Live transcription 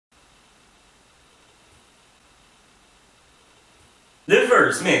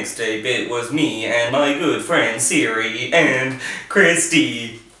first mixtape, it was me and my good friend Siri and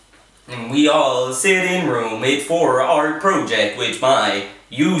Christy. And we all sit in room for art project which my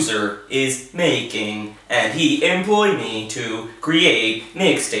user is making, and he employed me to create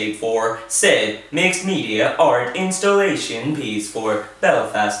mixtape for said mixed media art installation piece for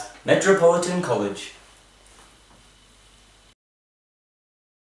Belfast Metropolitan College.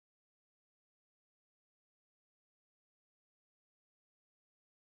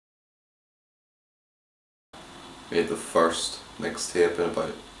 Made the first mixtape in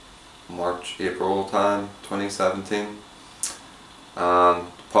about March, April time, 2017. And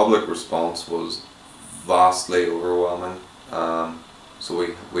the public response was vastly overwhelming. So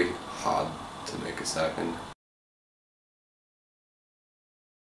we had to make a second.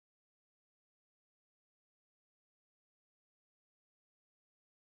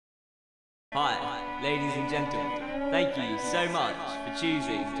 Hi, ladies and gentlemen. Thank you so much for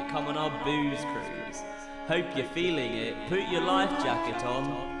choosing to come on our booze cruise. Hope you're feeling it. Put your life jacket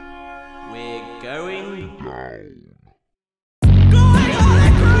on. We're going down. Going on a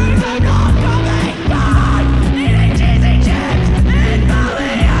cruise and not coming back. Eating cheesy chips in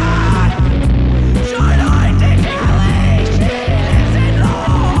Ballion. Shoreline to Kelly. She lives in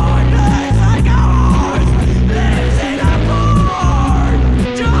Lord. Lives like a horse. Lives in a port.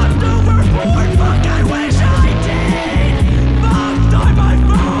 Jumped overboard. Fuck, I wish I did. Fucked on my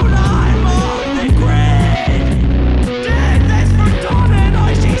phone. I'm off the grid. Did this for Donna and I.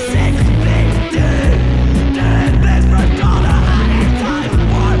 She's 6 feet deep. Did this for Donna and it's time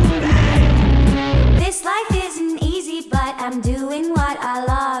for me. This life isn't easy, but I'm doing what I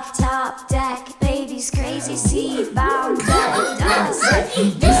love. Top deck, baby's crazy, sea bound, dust.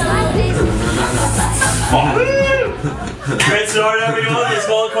 This life isn't Great start, everyone. This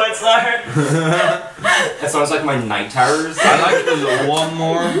whole quite slacker. That sounds like my night terrors. I like the one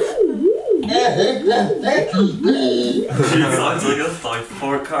more. It sounds like a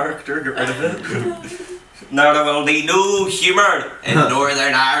Southport character. Get rid of it. Now there will be no humour in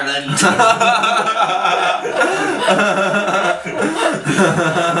Northern Ireland.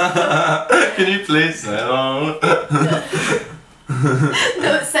 Can you please say that?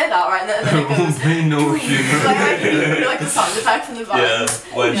 No, say that right then. There will be no humour. Like a sound effect from the vines.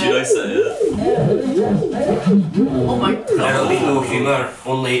 Yeah, when should I say it? Oh my god. There will be no humour,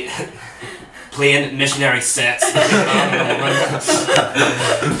 only plain missionary sex.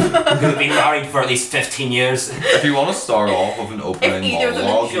 We've been married for at least 15 years. If you want to start off with an If opening either of them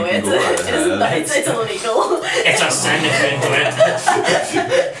monologue, you enjoy can it, go right ahead. it's illegal. It's a sin if you into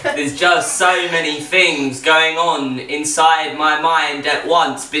it. There's just so many things going on inside my mind at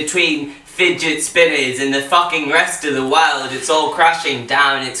once between fidget spinners and the fucking rest of the world. It's all crashing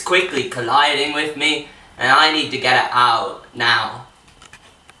down, it's quickly colliding with me, and I need to get it out now.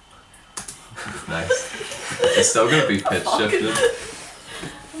 Nice. It's still gonna be pitch shifted.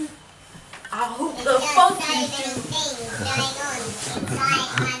 Ow, the fuck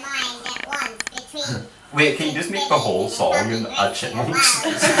Wait, can you just make the whole song in a chipmunks?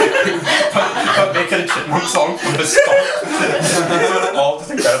 but make it a chipmunk song from the start. So it's all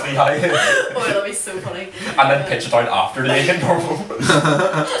just incredibly high. Oh, that'd be so funny. And then pitch it down after to make it normal.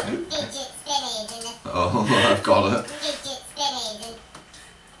 Oh, I've got it.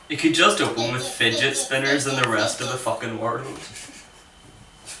 You could just open with fidget spinners and the rest of the fucking world.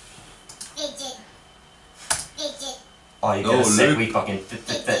 Oh, you Oh, get a sick Luke. wee fucking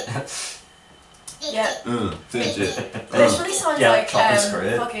fit. Yeah. Fidget. This really sounds Yeah, like chopping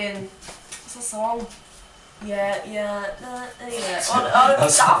squid. fucking what's the song? Yeah.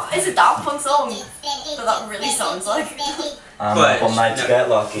 It's a Daft Punk song. But that really sounds like. But- one night to get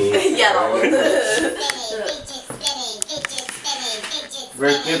lucky. Yeah, that one.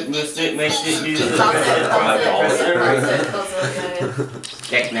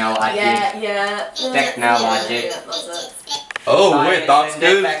 Yeah. Technologic. Oh wait, that's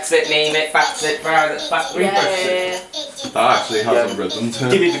good. Exit, name it, fax it, Yeah. That actually has a rhythm to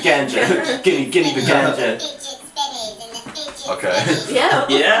it. Gimme the ganja. Gimme the ganja. Okay. Yeah.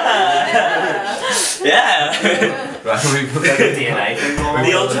 Yeah. Right, we The DNA thing going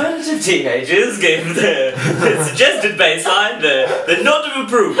The on. alternative teenagers gave the suggested baseline the nod of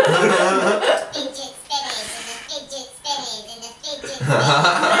approval.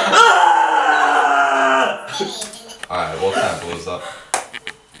 Alright, what tempo is that?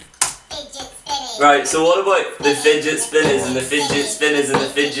 Right, so what about the fidget spinners and the fidget spinners and the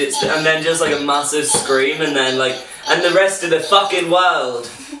fidget spinners, and then just like a massive scream and then like, and the rest of the fucking world.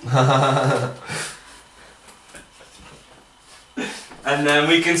 And then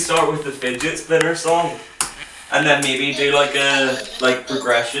we can start with the fidget spinner song. And then maybe do like a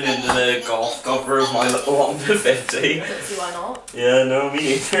progression into the golf cover of My Little Under 50. See why not? Yeah, no, me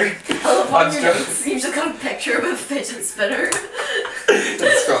neither. I love on your notes, you just got a picture of a fidget spinner.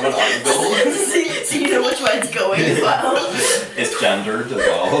 It's from an angle. So you know which way it's going as well. It's gendered as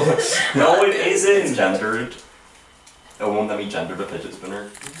well. No, it isn't. It's gendered. It won't let me gender the fidget spinner.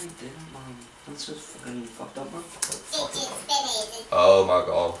 That's just fucking fucked up, man. Oh my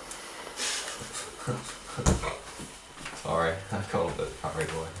god. Sorry, I called it carried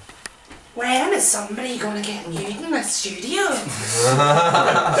away. When is somebody gonna get nude in the studio?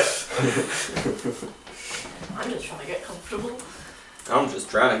 I'm just trying to get comfortable. I'm just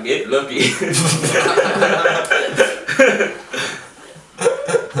trying to get lucky.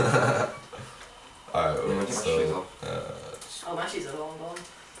 Alright, so Oh, my she's a long gone.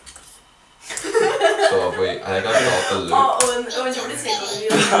 so wait, I think I got the loop. Oh, Owen's already taken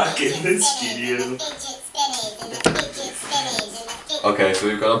Back in the studio. Okay, so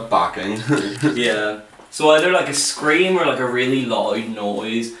we've got a backing. Yeah. So either like a scream or like a really loud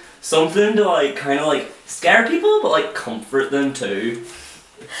noise. Something to like kind of like scare people but like comfort them too.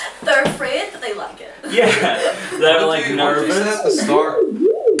 They're afraid but they like it. Yeah. They're like nervous. What did you say at the start?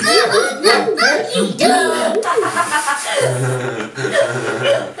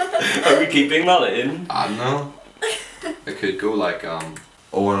 Are we keeping that in? I don't know. It could go like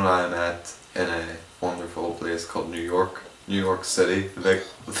Owen and I met in a wonderful place called New York City, the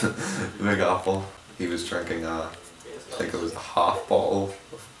big apple. He was drinking I think it was a half bottle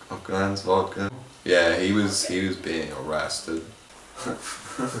of Glen's vodka. Yeah, he was being arrested.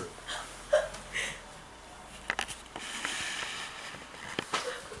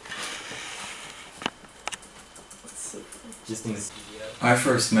 I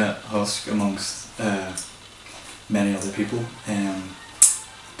first met Husk amongst many other people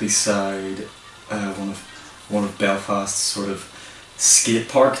beside one of Belfast's sort of skate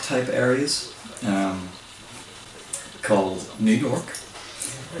park type areas called New York,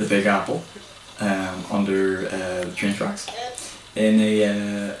 the Big Apple, under the train tracks, in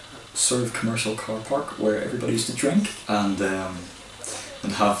a sort of commercial car park where everybody used to drink and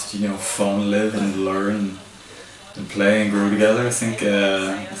have to, you know, fun, live and learn and play and grow together. I think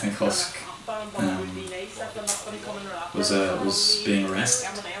Husk was being arrested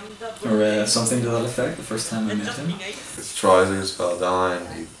or something to that effect the first time I met him. His trousers fell down.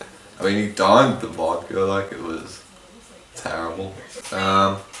 He downed the vodka like it was terrible.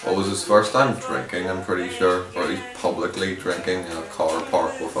 It was his first time drinking, I'm pretty sure, or at least publicly drinking in a car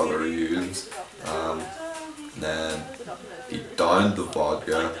park with other youths. And then he downed the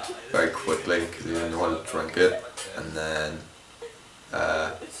vodka very quickly because he didn't know how to drink it. And then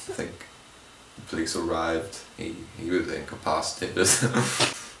I think the police arrived. He was incapacitated.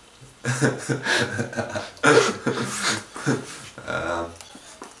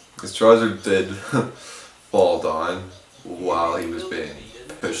 His trousers did fall down while he was being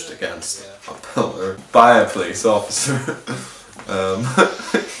pushed against a pillar by a police officer.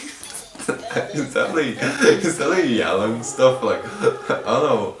 He's definitely yelling stuff like, I don't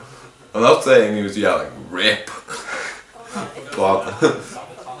know, I'm not saying he was yelling rape, but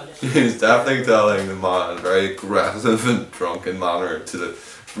he was definitely telling the man in a very aggressive and drunken manner to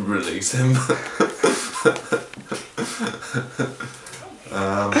release him.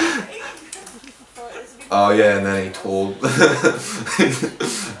 Oh yeah, and then he told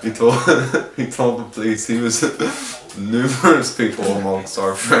he told the police he was numerous people amongst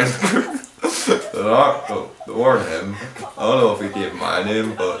our friend group that weren't him. I don't know if he gave my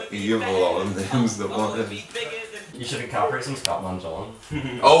name, but he gave a lot of names that weren't him. You should incorporate some Scotland John.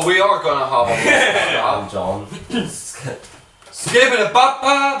 Oh, we are gonna have a Scotland John. skip it a bop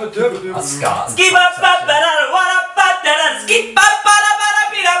bop a dub dub. Scott. Skip up, up, skip up,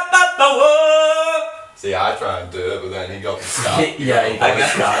 See, I tried to do it, but then he got the Scott. Yeah, you got the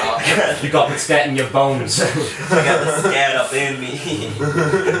Scott. You got the scat in your bones. I got the scat up in me.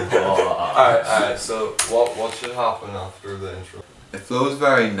 Alright, so what should happen after the intro? It flows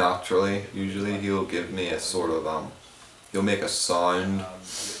very naturally. Usually he'll give me a sort of he'll make a sound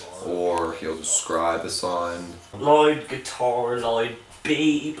or he'll describe a sound. Loud guitar, loud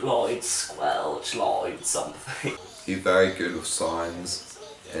beep, loud squelch, loud something. He's very good with sounds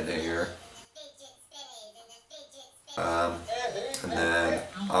in here. And then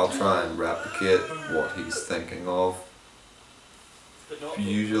I'll try and replicate what he's thinking of.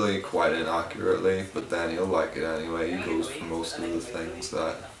 Usually quite inaccurately, but then he'll like it anyway. He goes for most of the things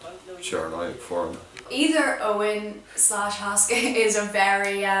that churn out for him. Either Owen / Husk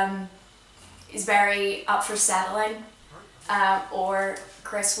is very up for settling. or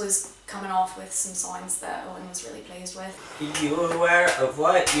Chris was coming off with some songs that Eoin was really pleased with. You're aware of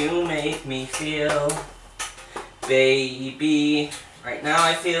what you make me feel, baby. Right now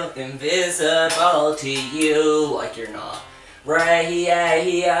I feel invisible to you, like you're not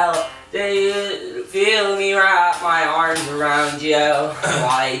real. Do you feel me wrap my arms around you?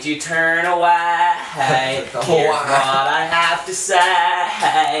 Why'd you turn away? Here's what I have to say.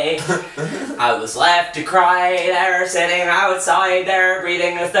 I was left to cry there, sitting outside there,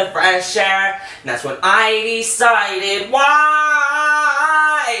 breathing with the fresh air. And that's when I decided,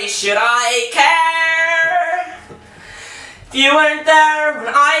 why should I care? If you weren't there when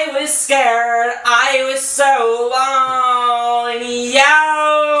I was scared, I was so alone.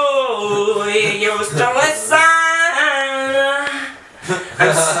 You still listen.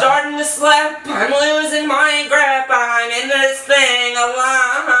 I'm starting to slip, I'm losing my grip, I'm in this thing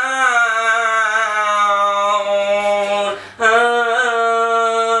alone.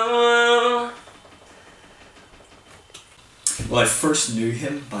 Well, I first knew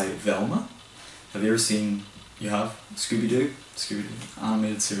him by Velma. Have you ever seen? You have Scooby-Doo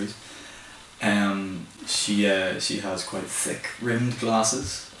animated series. She has quite thick rimmed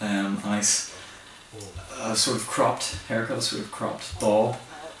glasses, a sort of cropped haircut, a sort of cropped bob,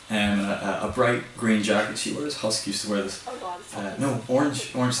 and a bright green jacket she wears. Husk used to wear this. No,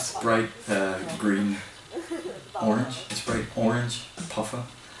 orange. It's bright green, orange. It's bright orange puffer.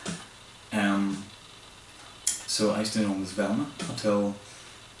 So I used to know him as Velma until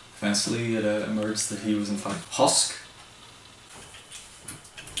eventually it emerged that he was in fact Husk.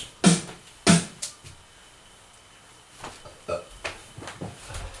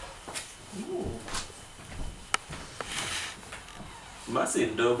 Am I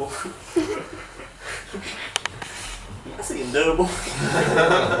seeing double? Am I seeing double?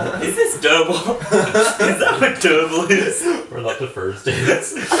 Is this double? Is that what double is? We're not the first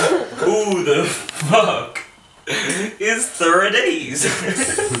days. Who the fuck is 30s?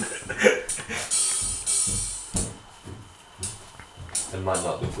 It might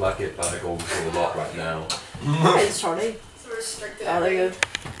not look like it, but I go through a lot right now. Hey, it's Charlie. Oh, there you go.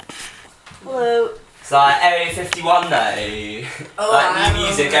 Hello. It's like Area 51 now. Oh, like new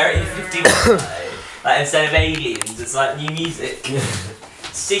music, Area 51 now. Like instead of aliens, it's like new music.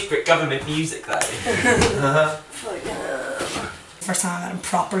 Secret government music though. First time I met him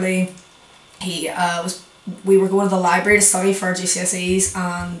properly, we were going to the library to study for our GCSEs,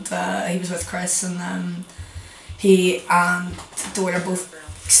 and he was with Chris, and he and Doyle both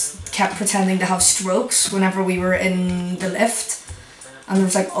kept pretending to have strokes whenever we were in the lift. And there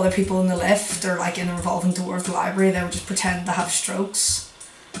was like other people in the lift or like in the revolving door of the library, they would just pretend to have strokes,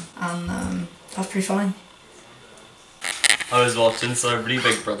 and that was pretty funny. I was watching Celebrity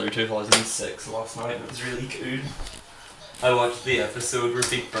Big Brother 2006 last night and it was really good. I watched the episode where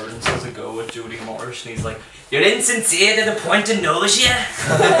Big Brother has a go with Jodie Marsh and he's like, "You're insincere to the point of nausea."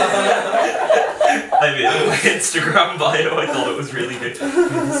 I made it on my Instagram bio, I thought it was really good.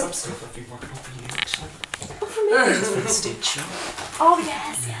 Some stuff I've been working on for you actually. It's for the stage show. Oh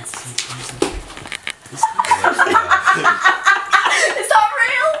yes. Is that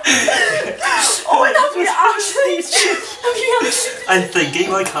real? Oh, that'd be actually. I'm thinking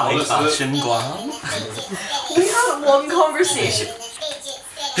like high fashion glam. We had one conversation.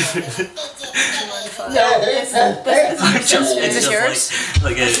 No, this is yours.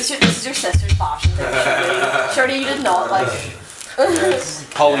 Like this is your sister's fashion thing. Shorty, you did not like.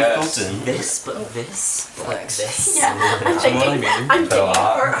 Polyculture. This, but like this. Yeah, I'm thinking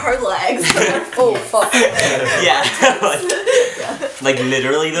her legs. Oh fuck. Yeah, like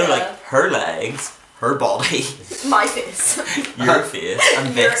literally though, like her legs, her body, my face, your face,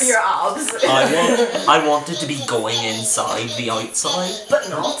 and this. Your abs. I want it to be going inside the outside, but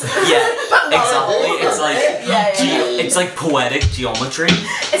not. Yeah, but not. exactly. It's like it's like poetic geometry.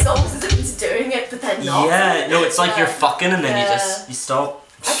 It's almost as if it's doing it, but then not. Yeah, no, it's like you're fucking and then you stop.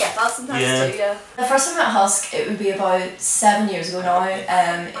 I get that sometimes too, yeah. The first time I met Husk, it would be about 7 years ago now.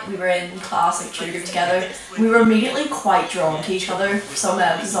 We were in class, like tutor group together. We were immediately quite drawn to each other for some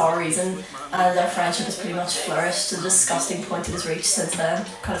bizarre reason, and our friendship has pretty much flourished to the disgusting point it has reached since then.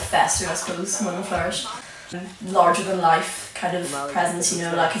 Kind of festered, I suppose, more than flourished. Larger than life kind of presence, you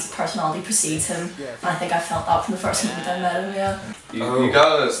know, like his personality precedes him, and I think I felt that from the first moment I met him, yeah. You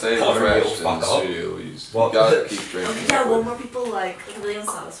gotta stay fresh in the studio, you gotta keep drinking. Yeah, one more people like really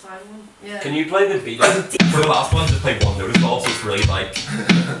unsatisfying one. Yeah. Can you play the beat? For the last one, just play one note as well, so it's really like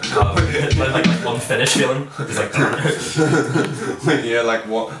unfinished feeling. It's like yeah, like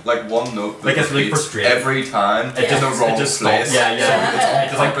one note. Like it's really frustrating every time. It just place. Yeah. It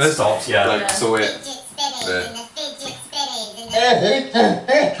just like stops. Yeah. Like so it. Oh,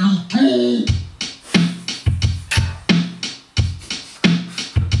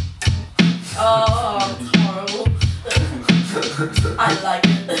 it's horrible. I like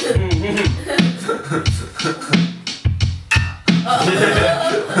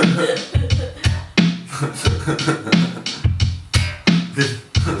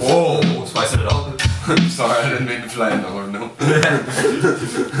Whoa, spicing it up. Sorry, I didn't mean to play another note.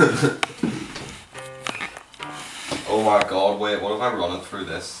 Oh my god, wait, what if I run it through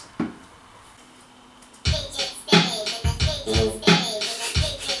this?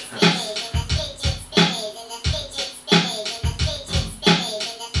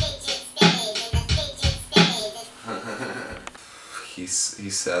 He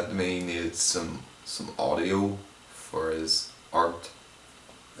said to me he needed some audio for his art,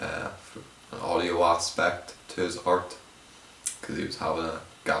 for an audio aspect to his art, because he was having a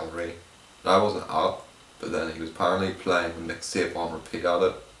gallery that I wasn't at, but then he was apparently playing the mixtape on repeat at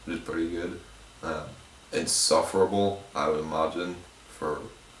it, which is pretty good. Insufferable, I would imagine, for,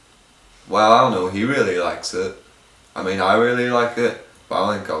 well, I don't know, he really likes it. I mean, I really like it, but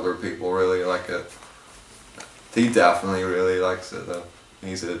I think other people really like it. He definitely really likes it though.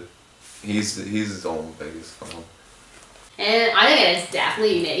 He's his own biggest fan. And I think it is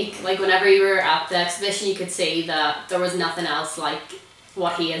definitely unique. Like whenever you were at the exhibition, you could see that there was nothing else like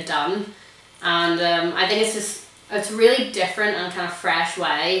what he had done, and I think it's really different and kind of fresh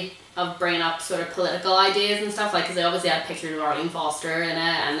way of bringing up sort of political ideas and stuff. Like, because they obviously had pictures of Arlene Foster in it,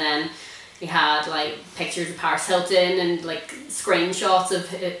 and then he had like pictures of Paris Hilton and like screenshots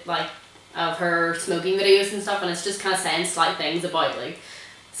of it, like of her smoking videos and stuff, and it's just kind of saying slight things about like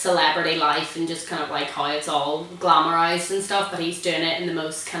celebrity life and just kind of like how it's all glamorized and stuff, but he's doing it in the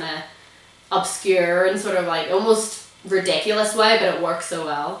most kind of obscure and sort of like almost ridiculous way, but it works so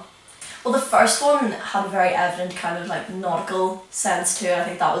well. Well, the first one had a very evident kind of like nautical sense to it. I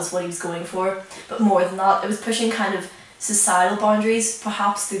think that was what he was going for, but more than that, it was pushing kind of societal boundaries,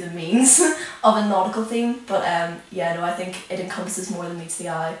 perhaps through the means of a nautical theme, but yeah, no, I think it encompasses more than meets the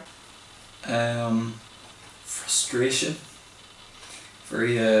eye. Frustration.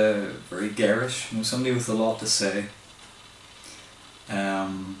 Very garish. You know, somebody with a lot to say.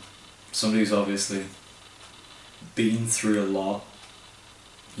 Somebody who's obviously been through a lot.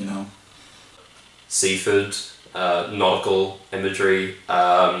 You know. Seafood, nautical imagery,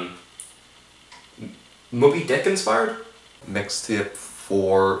 Moby Dick inspired. Mixtape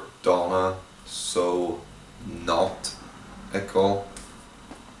for DONNA, so not ickle,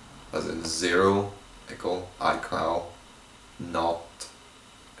 as in zero ickle, iCal, not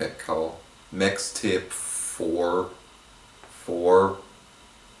ickle. Mixtape for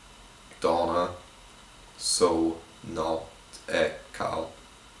DONNA, so not ickle.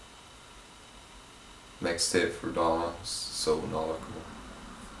 Mixtape for DONNA, so not ickle.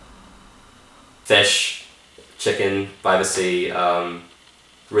 Fish, chicken by the sea,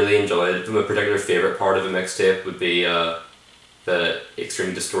 really enjoyed. My particular favourite part of a mixtape would be the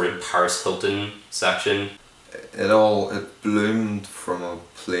extremely distorted Paris Hilton section. It bloomed from a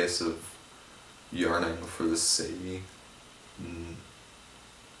place of yearning for the sea,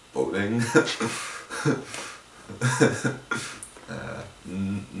 boating,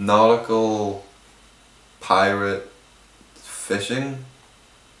 nautical, pirate, fishing.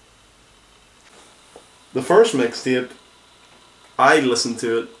 The first mixtape, I listened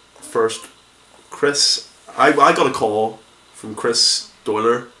to it first. I got a call from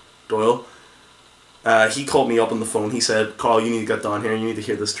Doyle. He called me up on the phone. He said, "Carl, you need to get down here. You need to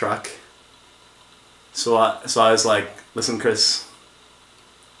hear this track." So I was like, "Listen, Chris,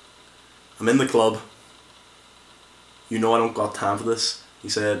 I'm in the club. You know I don't got time for this." He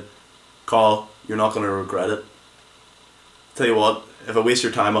said, "Carl, you're not going to regret it. Tell you what, if I waste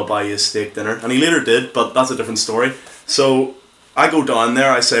your time, I'll buy you a steak dinner." And he later did, but that's a different story. So I go down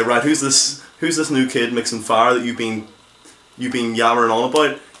there, I say, "Right, who's this new kid mixing fire that you've been yammering on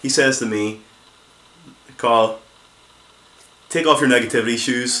about?" He says to me, "Carl, take off your negativity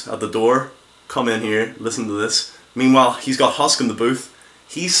shoes at the door, come in here, listen to this." Meanwhile, he's got Husk in the booth.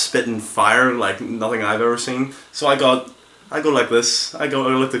 He's spitting fire like nothing I've ever seen. So I go like this. I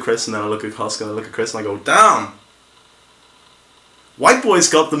look at Chris, and then I look at Husk, and I look at Chris, and I go, "Damn! White boy's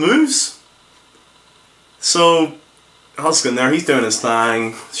got the moves." So Husk in there, he's doing his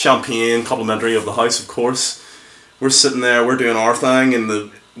thing, champagne, complimentary of the house, of course. We're sitting there, we're doing our thing,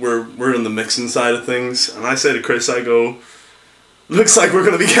 and we're in the mixing side of things. And I say to Chris, I go, "Looks like we're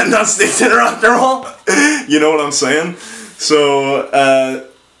gonna be getting that steak dinner after all." You know what I'm saying? So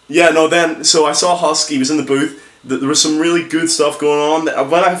yeah, no. Then so I saw Husk. He was in the booth. There was some really good stuff going on.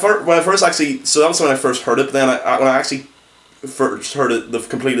 When I first actually, so that was when I first heard it. But then when I actually first heard the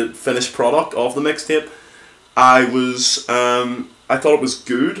completed finished product of the mixtape, I thought it was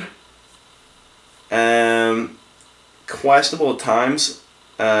good. Questionable at times.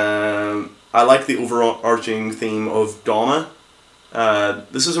 I like the overarching theme of Donna.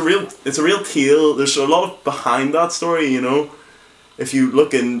 It's a real tale. There's a lot of behind that story, you know. If you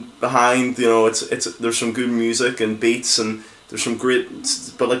look in behind, you know, there's some good music and beats, and there's some great,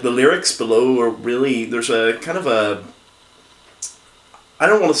 but like the lyrics below are really, there's a kind of a, I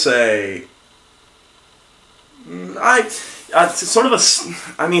don't want to say, it's sort of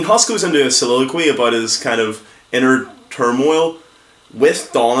a, I mean, Husk goes into a soliloquy about his kind of inner turmoil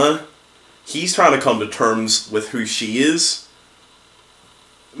with Donna. He's trying to come to terms with who she is.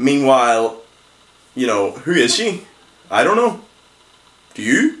 Meanwhile, you know, who is she? I don't know. Do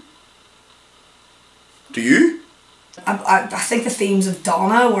you? Do you? I think the themes of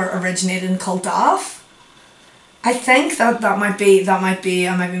Donna were originated in Culdaff. I think that might be I might be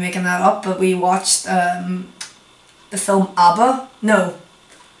making that up, but we watched the film Mamma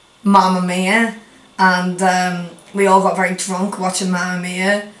Mia, and we all got very drunk watching Mamma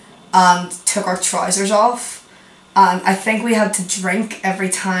Mia and took our trousers off, and I think we had to drink every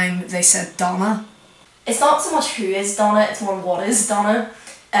time they said Donna. It's not so much who is Donna, it's more what is Donna.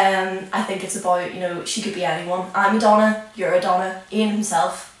 I think it's about, you know, she could be anyone. I'm a Donna, you're a Donna, Iain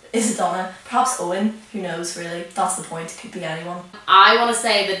himself is a Donna, perhaps Eoin, who knows really, that's the point, it could be anyone. I want to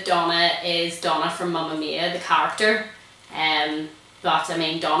say that Donna is Donna from Mamma Mia, the character, but I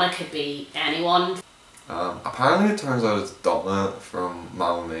mean Donna could be anyone. Apparently it turns out it's Donna from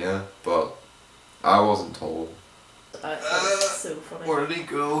Mamma Mia, but I wasn't told. It's so funny. Where did he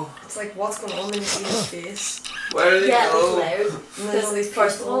go? It's like, what's going on in his face? Where did he go? Yeah, it's hilarious. Because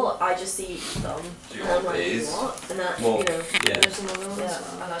first of all, I just see them. Do you want these? And that, Well, you know, yeah. there's another one. Yeah,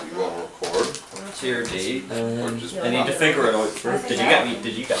 You want to record? Tier D. Yeah. I need to figure it out first. Did you get me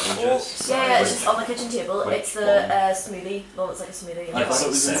juice? Yeah, it's just on the kitchen table. Which it's the smoothie. Well, it's like a smoothie. I thought it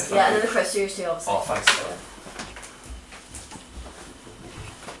was it. Yeah, and then the crisp yours too, obviously. Oh, thanks. Yeah.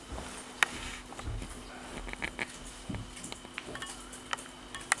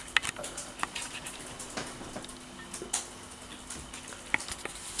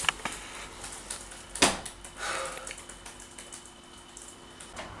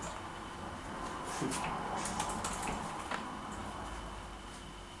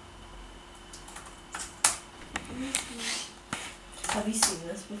 Have you seen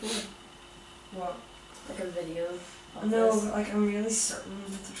this before? What? Like a video of No, this? like I'm really certain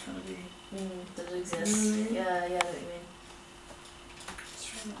that there's gonna be. Does it exist? Mm. Yeah, I know what you mean.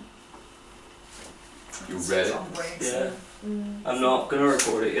 You read it? Yeah. Mm. I'm not gonna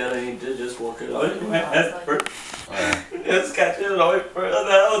record it yet. I need to just work it out in my Yeah, head it's first. Oh, Just catch it out for and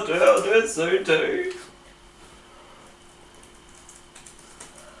then I'll do it soon too.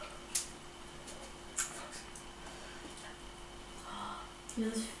 You know,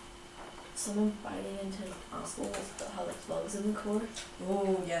 there's someone biting into assholes that have like bugs in the core.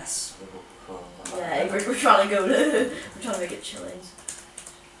 Oh yes. Yeah, we're trying to go to we're trying to make it chillings.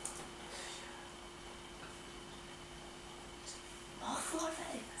 Moth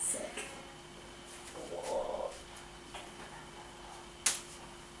larvae. Sick. Whoa.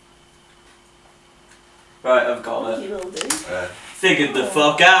 Right, I've got it. You little dude. Figured the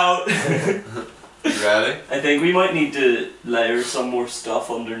fuck out. You ready? I think we might need to layer some more stuff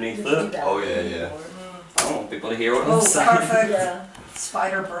underneath it. Oh yeah, yeah. I don't want people to hear what Oh, I'm saying. perfect. Yeah.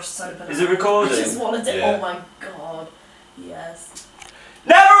 Spider bursts out of it. Is it recording? I just wanted to. Yeah. Oh my god. Yes.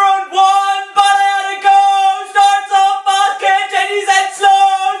 Never on one, but I had a go. Starts off fast, continues and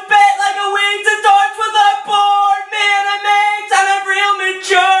slows. Bit like a weed that starts with a board. Me and a mate, and I'm real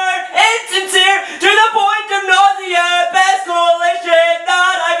mature. Insincere to the point of nausea. Best coalition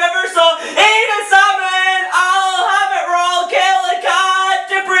that I've ever saw. Eat a salmon, I'll have it raw. Kill a cat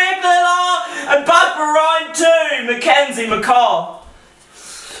to break the law. And back for round two, Mackenzie McCall.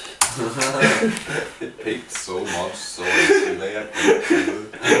 It peaked so much so instantly.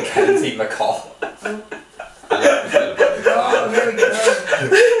 Mackenzie McCall. Oh, there we go.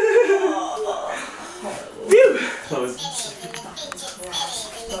 Close.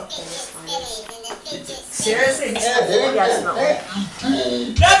 Seriously? Yes, not one.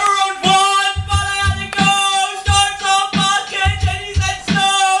 Never on one, but I had to go. Starts off fast, continues and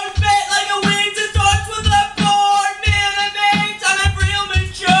slows. Bit like a weed that starts with a board. Me and a mate, and I'm real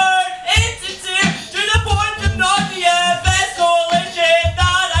mature. Insincere to the point of nausea. Best coalition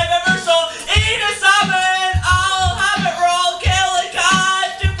that I've ever saw. Eat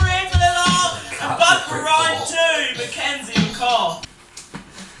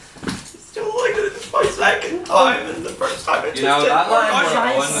You know, that line where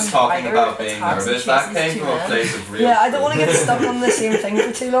Giant Owen was talking spider about being attacks and nervous, that chases came two from a men. place of real Yeah, I don't want to get stuck on the same thing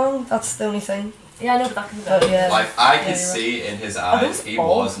for too long. That's the only thing. Yeah, I know, but that can be But better. yeah. Like, I could Yeah, you're see in his Are eyes those he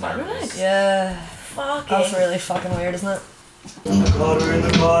balls was spider nervous. legs? Yeah. Fucking. That's really fucking weird, isn't it? Caught her in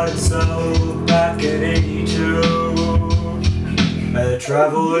the mud cell back in 82. A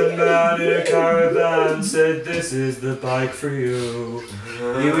traveling man in a caravan said, "This is the bike for you."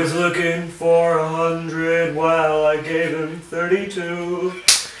 He was looking for 100, well, I gave him 32.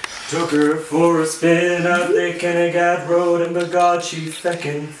 Took her for a spin out the Kennegat Road, and begod she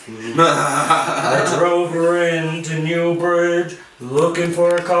feckin' flew. I drove her into Newbridge, looking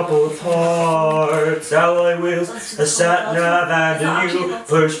for a couple of hearts. Alloy wheels, a sat-nav and a new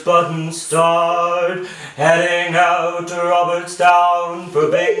push-button start. Heading out to Robertstown for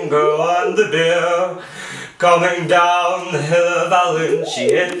bingo and the beer. Coming down the hill of Allen, she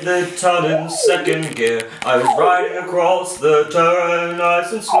hit the ton in second gear. I was riding across the turn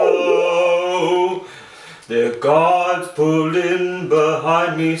nice and slow. The guards pulled in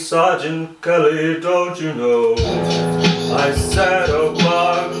behind me, Sergeant Kelly, don't you know? I said, "Oh,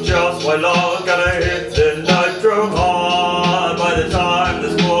 Mark, just why not gonna hit the nitro hard?" By the time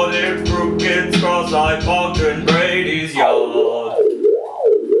the squad hit Brookins Cross, I parked in Brady's yard.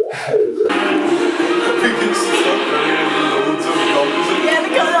 Yeah, the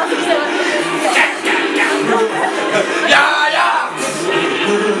colour of Yeah, yeah!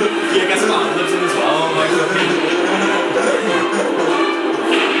 Yeah, get some ad-libs in as well. Like,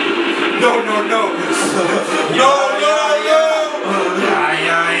 No, no, no! No, no, no! Yeah,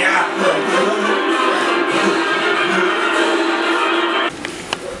 yeah, yeah!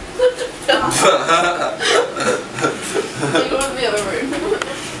 You go to the other room.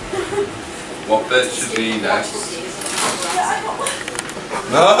 What bit should be next?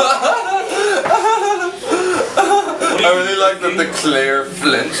 I really like that the clear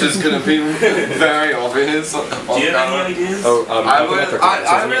flinch is going to be very obvious on Do you have camera. any ideas?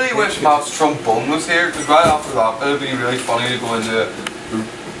 I really wish Matt's trombone was here, because right after that it would be really funny to go into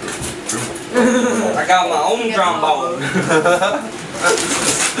I got my own trombone.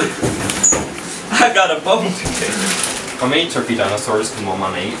 I got a bone to pick. how many turkey dinosaurs can one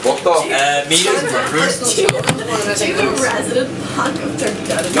man eat? what the? Me is Do you have a resident pack of turkey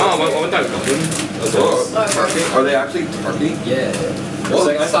dinosaurs? No, I went down to Dublin as well. Turkey? Are they actually turkey? Yeah. Well,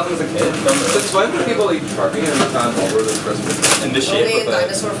 I saw them as a kid. Since when do people eat turkey in the time over the Christmas? In the shape of a...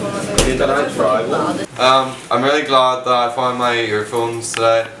 dinosaur form, I think. Did I try one? I'm really glad that I found my earphones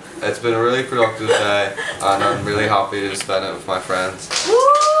today. It's been a really productive day, and I'm really happy to spend it with my friends.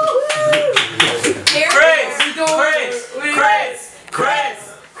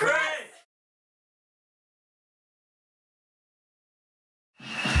 Chris! Oh,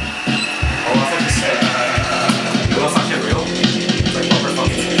 I thought you said... Well, that's actually real. It's like proper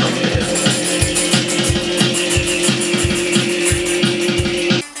fucking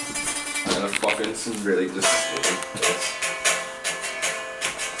I'm gonna fucking some really disgusting piss.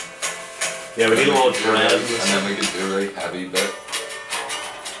 Yeah, we need a little dread. And then we could do a really heavy bit.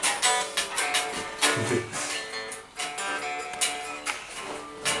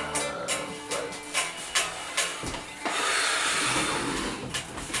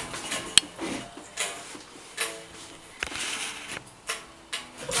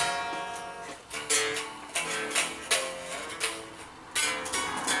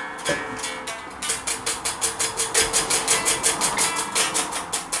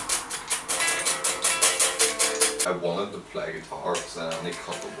 I wanted to play guitar because I only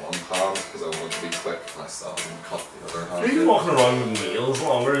cut the one hand because I wanted to be quick myself and cut the other hand. Are you walking around with nails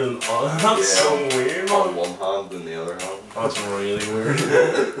longer than that's so weird, man. On one hand and the other hand. That's really weird.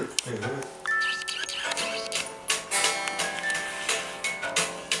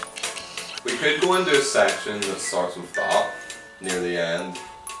 We could go into a section that starts with that near the end.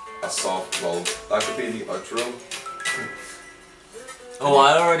 A soft well, that could be the outro. Oh,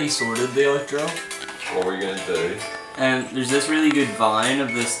 I already sorted the outro. What were you gonna do? There's this really good vine of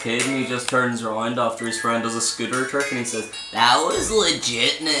this kid, and he just turns around after his friend does a scooter trick, and he says, "That was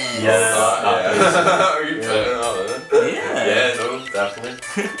legitness." Yeah. Are you putting that in? Yeah. Yeah, no,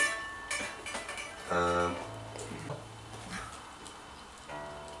 definitely.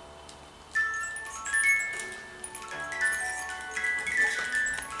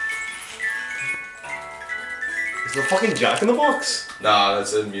 Is there a fucking Jack in the Box? Nah,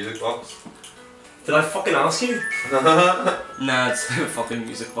 that's a music box. Did I fucking ask you? Nah, it's a fucking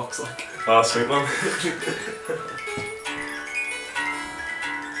music box like. Ah, sweet man.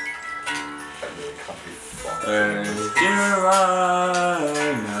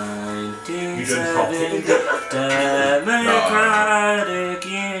 July 19. 1970 Democratic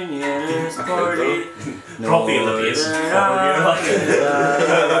Unionist Party. Probably in the bass. That's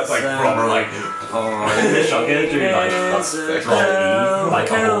like proper like. The shotgun do like that's drop E, like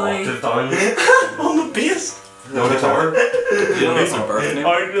a whole octave down on the bass. No guitar.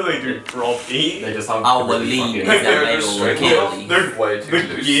 How do they do drop E? They just have. Oh, well, Lee. They're way too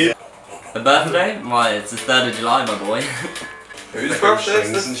loose. A birthday? Why, it's the 3rd of July, my boy. Whose birthday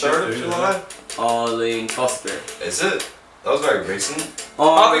is this? 3rd of July? Arlene Foster. Is it? That was very recent.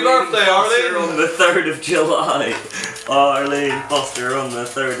 Happy birthday, Arlene! On the 3rd of July. Arlene Foster on the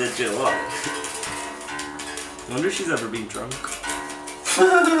 3rd of July. I wonder if she's ever been drunk.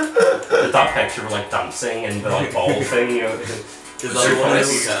 That picture of like dancing and the like ball thing, you know. Is that one in the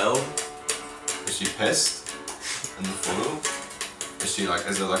hotel? Is she pissed in the photo? Is it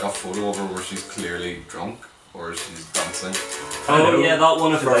like a photo of her where she's clearly drunk? Or she's dancing? Oh yeah, that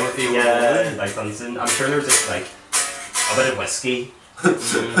one of her. Yeah, like dancing. I'm sure there's just like a bit of whiskey. A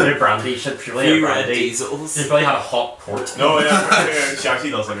bit of brandy. She probably had brandy. Diesels. She probably had a hot port. No, yeah, she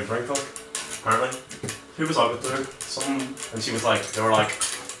actually does like a drink, like, apparently. Who was on with her? Someone, and she was like, they were like,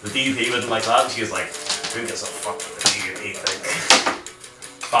 the DUP wouldn't like that, and she was like, who gives a fuck what the DUP think?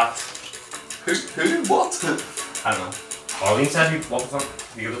 Fact. Who? What? I don't know. Arlene said, what the fuck?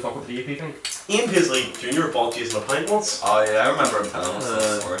 You give a fuck what the DUP think? Ian Paisley Jr. bought Jason a pint once. Oh yeah, I remember him telling us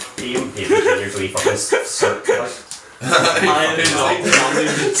this story. Ian Paisley Jr. really fucking cert, like. I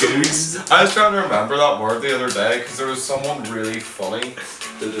was trying to remember that word the other day because there was someone really funny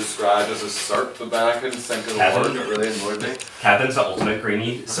to describe as a cert, but then I couldn't think of the word. It really annoyed me. Kevin's the ultimate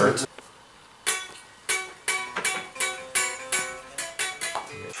greenie cert.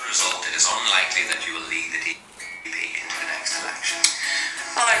 Result, it is unlikely that you will lead the DP into the next election.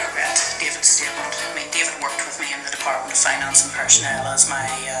 Well, I regret David's statement. I mean, David worked with me in the Department of Finance and Personnel as my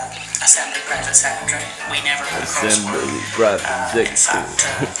Assembly Private Secretary. We never had a crossword. In fact,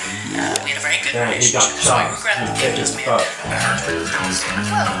 we had a very good relationship, so I regret that David has made a hurt statement.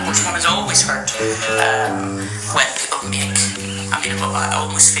 Well, of course, one is always hurt when people make. I mean, I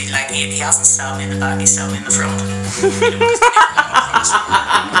almost feel like he hasn't stabbed me in the back, he's stabbed me in the front.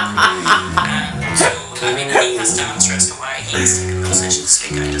 So, I mean, he has to answer as to why he's taken the decision to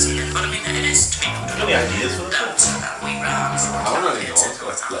speak out as he did. But I mean, it is to be noted that we ran for I don't really know what's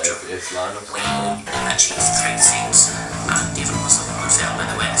going to play if it's line of achieved 3 seats, and David was the one who fell by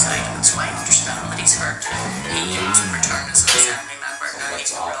the wayside, and so I understand that he's hurt. He to return as an assembly member, now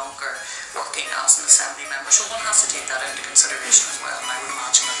he's no longer working as an assembly member, so one has to take that into consideration as well, and I would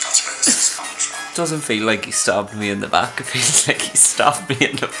imagine that that's where this is coming from. Doesn't feel like he stabbed me in the back, it feels like he stabbed me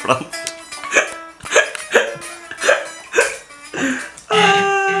in the front.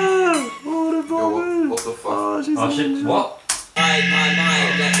 What the fuck? Oh shit, what?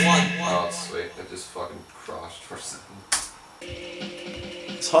 Oh, sweet. It just fucking crashed for a second.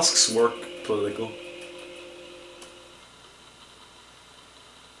 Is Husk's work political?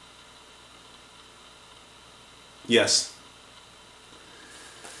 Yes.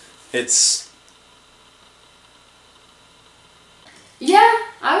 It's... Yeah,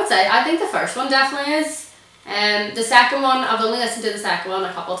 I would say. I think the first one definitely is. The second one, I've only listened to the second one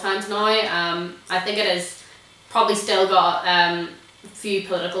a couple of times now. I think it is probably still got a few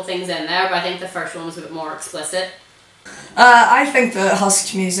political things in there, but I think the first one was a bit more explicit. I think the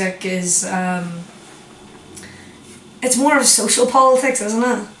Husk music is, it's more of social politics, isn't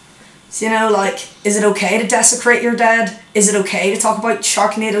it? So, you know, like, is it okay to desecrate your dead? Is it okay to talk about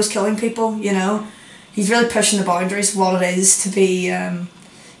Sharknadoes killing people, you know? He's really pushing the boundaries of what it is to be, you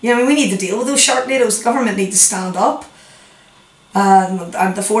know, we need to deal with those Sharknadoes. The government needs to stand up.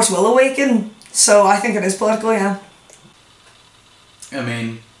 And the force will awaken. So I think it is political, yeah. I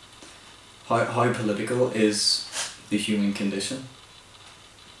mean, how political is the human condition?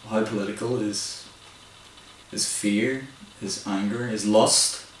 How political is fear, is anger, is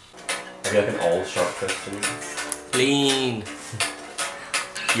lust? Maybe like an all sharp Christian. Lean.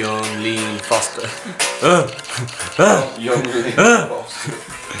 Young Lean Foster. Young Lean Foster.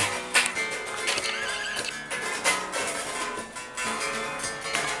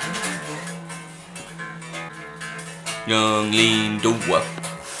 Young Lean Doyle.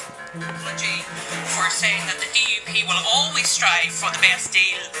 For saying that the DUP will always strive for the best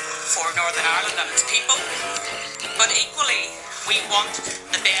deal for Northern Ireland and its people, but equally we want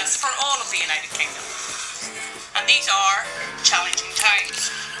the best for all of the United Kingdom. And these are challenging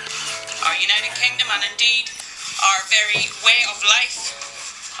times. Our United Kingdom and indeed our very way of life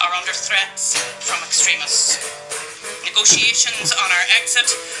are under threats from extremists. Negotiations on our exit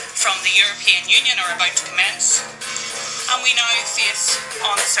from the European Union are about to commence, and we now face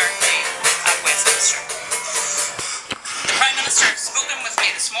uncertainty at Westminster. The Prime Minister has spoken with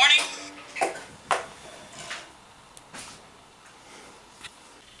me this morning.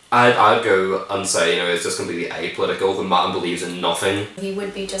 I'd go and say, you know, it's just completely apolitical. The man believes in nothing. He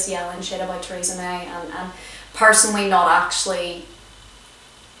would be just yelling shit about Theresa May and personally not actually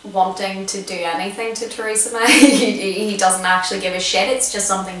wanting to do anything to Theresa May. he doesn't actually give a shit, it's just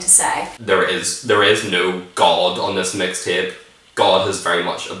something to say. There is no God on this mixtape. God has very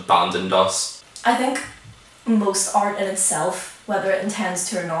much abandoned us. I think most art in itself, whether it intends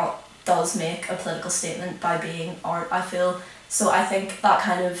to or not, does make a political statement by being art, I feel. So I think that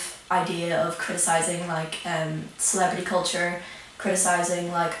kind of idea of criticising like celebrity culture,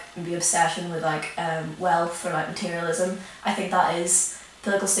 criticising like the obsession with like wealth or like materialism, I think that is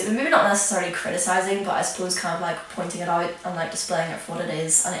political statement. Maybe not necessarily criticising, but I suppose kind of like pointing it out and like displaying it for what it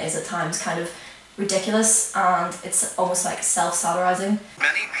is, and it is at times kind of ridiculous and it's almost like self-satirising.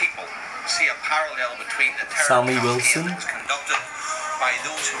 Many people see a parallel between the Sammy Wilson that was conducted by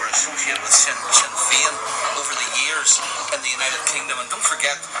those who are associated with Sinn Féin over the years in the United Kingdom. And don't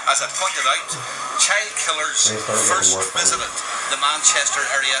forget, as I pointed out, child killers first visited the Manchester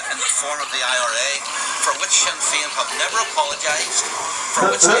area in the form of the IRA, for which Sinn Féin have never apologised, for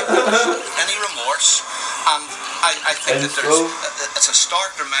which they have never shown any remorse. And I think that it's a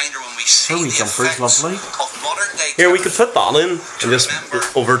stark reminder when we see the effects of modern day. Here, we could put that in and just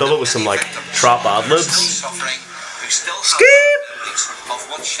overdub it with some like trap ad-libs. Skip! Of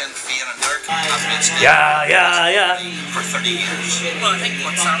what Sinn Féin and their campaigns did Yeah. for 30 years. Well, I think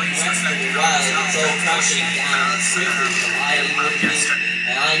what Sally says that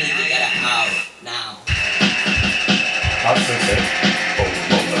and I need to get it out now. That's sick.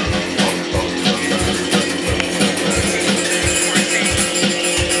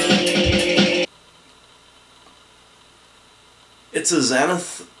 It's a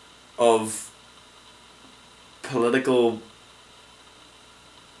zenith of political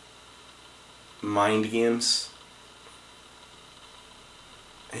mind games.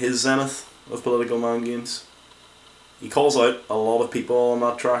 His zenith of political mind games. He calls out a lot of people on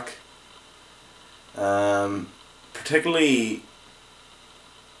that track. Particularly,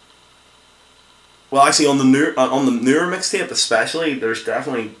 well, actually on the newer mixtape especially, there's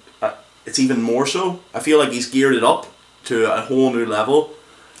definitely it's even more so. I feel like he's geared it up to a whole new level.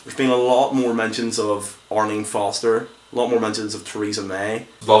 There's been a lot more mentions of Arlene Foster, a lot more mentions of Theresa May.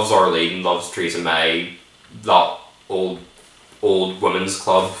 Loves Arlene, loves Theresa May, that old women's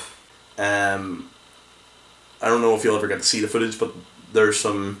club. I don't know if you'll ever get to see the footage, but there's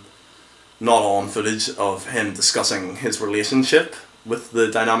some not on footage of him discussing his relationship with the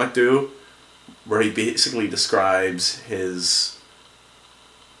dynamic duo, where he basically describes his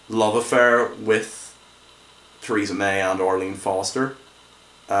love affair with Theresa May and Arlene Foster.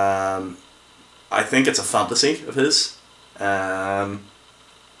 I think it's a fantasy of his. I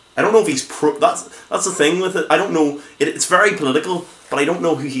don't know if he's that's the thing with it. I don't know. It's very political, but I don't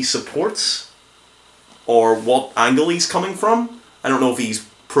know who he supports or what angle he's coming from. I don't know if he's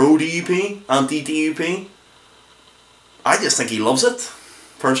pro-DUP, anti-DUP. I just think he loves it,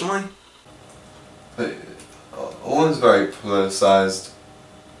 personally. Owen's very politicised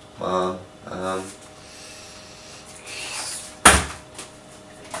man.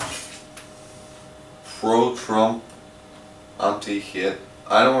 Pro-Trump, anti-hate.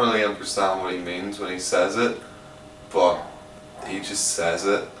 I don't really understand what he means when he says it, but he just says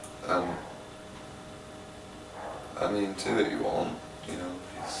it, and I mean, do what you want, you know.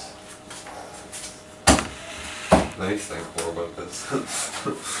 Let me think more about this. I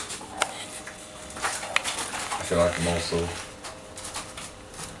feel like I'm also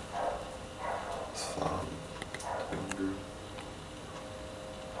fan.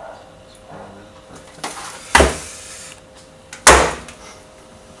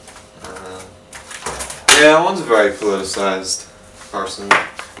 Yeah, one's a very politicised person.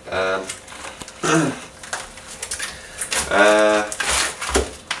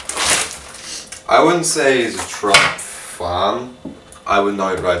 I wouldn't say he's a Trump fan. I would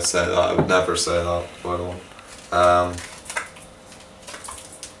not outright say that. I would never say that about one.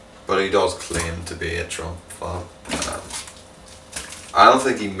 But he does claim to be a Trump fan. I don't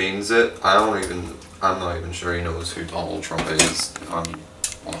think he means it. I'm not even sure he knows who Donald Trump is. I'm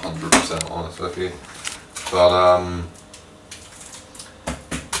 100% honest with you. But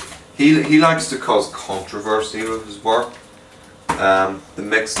he likes to cause controversy with his work. The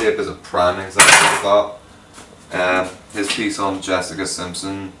mixtape is a prime example of that. His piece on Jessica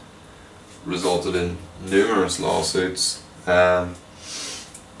Simpson resulted in numerous lawsuits.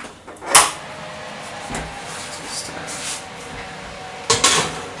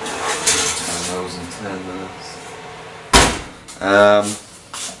 10 minutes.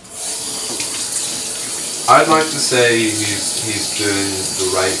 I'd like to say he's doing the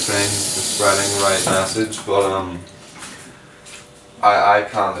right thing, he's spreading the right message, but I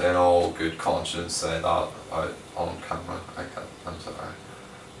can't in all good conscience say that out on camera. I can't. I'm sorry.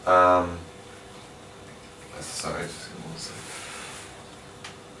 Sorry, just give me 1 second.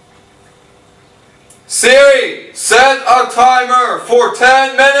 Siri, set a timer for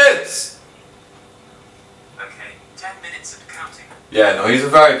 10 minutes! Okay, 10 minutes and counting. Yeah, no, he's a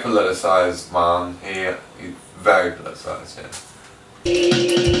very politicised man. He's very politicised, yeah.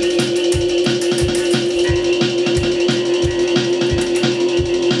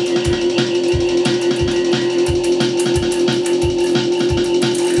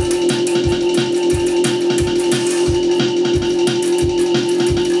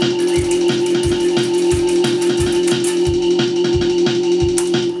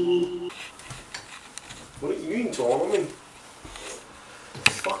 What are you even talking about?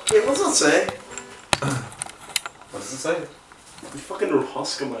 Fuck yeah, what's that say? What does it say? You fucking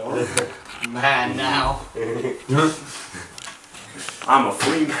Husk on my arm. Man, now. I'm a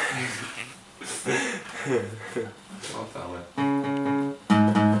free man. Oh, family.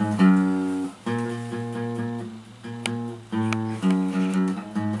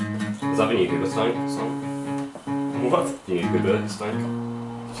 Is that a new Cuba Stank song? What? Do you need Cuba Stank?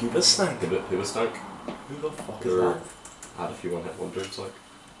 Cuba Stank? Cuba Stank? Who the fuck is that? Had a few one-hit wonders, like.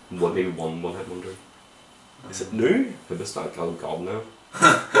 Maybe one-hit wonder. Is it new? Cuba Stank? Oh god, no.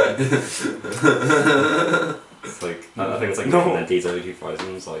 It's like, I think it's like No. 90s, early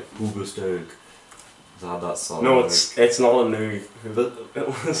 2000s, like, Cuba Stank. I had that song. No, like, it's not a new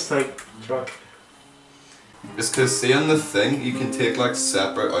Cuba Stank track. It's because seeing the thing, you can take like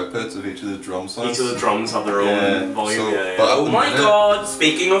separate outputs of each of the drum sounds. Each of the drums have their own volume. So, yeah. but Oh my god,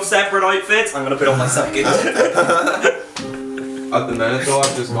 speaking of separate outfits, I'm gonna put on my second. At the minute though,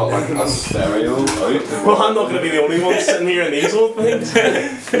 I've just got like a stereo out. Well, I'm not gonna be the only one sitting here in these old things.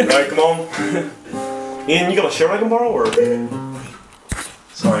 Right, come on. Ian, you got a shirt I can borrow, or?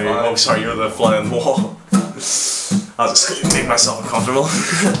 Sorry, oh sorry, you're the fly on the wall. I was just gonna make myself uncomfortable.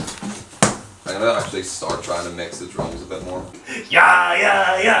 I'm gonna actually start trying to mix the drums a bit more. Yeah,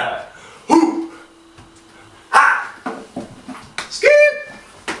 yeah, yeah. Hoo! Ha! Skip!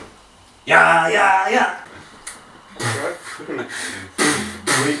 Yeah, yeah, yeah.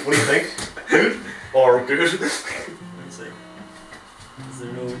 What do you think? Good? Or good? Let's see. Is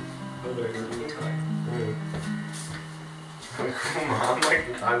there no other track? Come on, I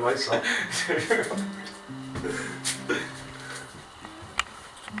can time myself.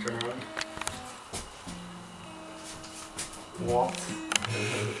 Turn around. What?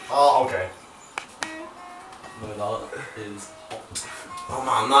 Oh, okay. No, that is hot. Oh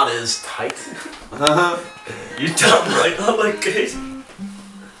man, that is tight. You damn right that look good.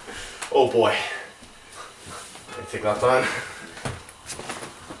 Oh boy. I take that down.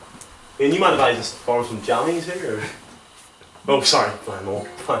 And you mind if I just borrow some jammies here? Or? Oh, sorry. Fine, no.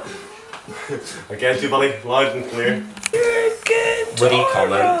 Fine. Against you, buddy. Loud and clear. witty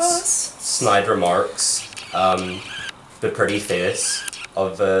comments, snide remarks, the pretty face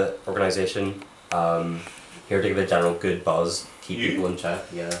of the organisation, here to give a general good buzz, keep people in check,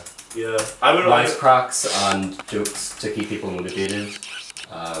 yeah. Yeah. I would wisecracks and jokes to keep people motivated.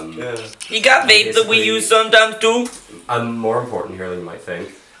 Yeah. You got vape that we use sometimes too? I'm more important here than you might think.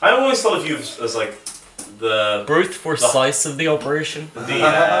 I always thought of you as like the brute force of the operation. The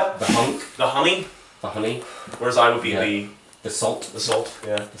hunk. The honey. The honey. Whereas I would be the salt. The salt,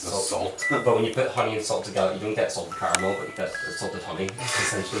 yeah. The salt. But when you put honey and salt together, you don't get salted caramel, but you get salted honey,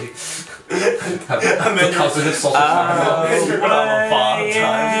 essentially. And then cousin of salted caramel. You're gonna have a bad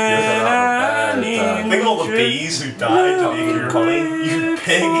time. Think of all the bees who died to make your honey. You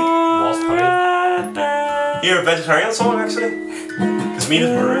pig. Wasp honey. You're a vegetarian song, actually? Because meat is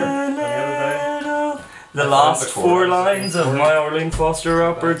murder. The last 4 lines of my Arlene Foster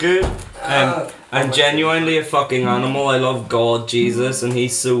rap are good. I'm genuinely a fucking animal. I love God, Jesus, and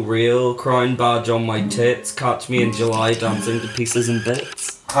he's so real. Crown badge on my tits. Catch me in July dancing to pieces and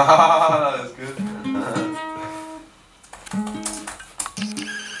bits. Haha, that's good.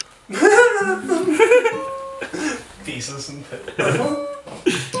 Pieces and bits.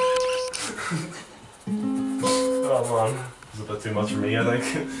 Oh man, it's a bit too much for me, I think.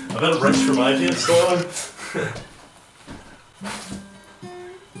 A bit rich for my taste, though.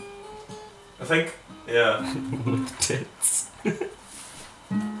 I think, yeah. Tits.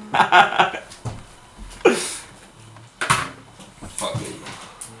 Fucking.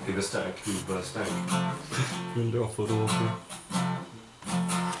 Cuba stank. And off it awful.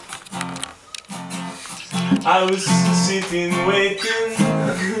 I was sitting waiting,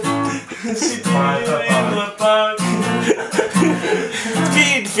 sitting in the park.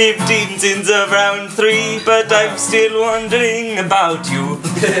 Been 15 since around 3, but I'm still wondering about you.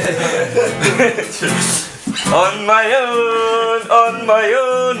 On my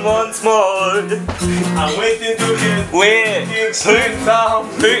own once more. I'm waiting to get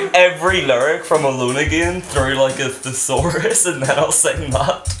put every lyric from Alone Again through like a thesaurus and then I'll sing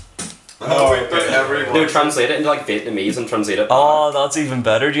that. Oh, wait, but everyone. No, translate it into like Vietnamese and translate it back. Oh, that's even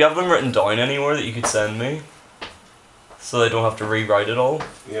better. Do you have them written down anywhere that you could send me? So I don't have to rewrite it all?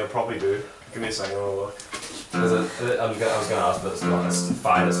 Yeah, probably do. Give me a second, I'll look. Is it, I was gonna ask, but it's not.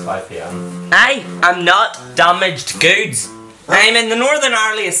 It's 5 p.m. I am not damaged goods. I'm in the Northern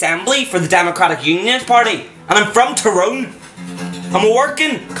Ireland Assembly for the Democratic Unionist Party, and I'm from Tyrone. I'm a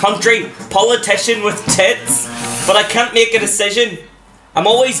working country politician with tits, but I can't make a decision. I'm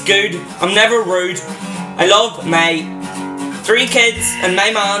always good, I'm never rude. I love my 3 kids and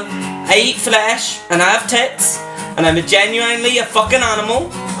my man. I eat flesh and I have tits, and I'm genuinely a fucking animal.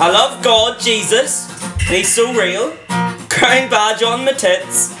 I love God, Jesus, and he's so real. Crown badge on my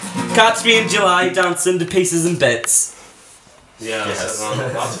tits. Catch me in July dancing to pieces and bits. Yeah, Yes.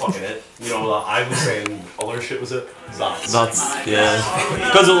 that's fucking it. You know, I was saying other shit was it. That's yeah.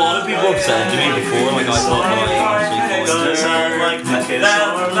 Because a lot of people have said to me before, like I thought that I actually thought Does sound like the kiss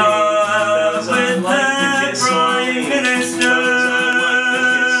on love with the Prime Minister.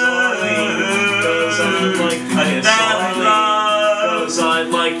 Does sound like the kiss on love. Does I'd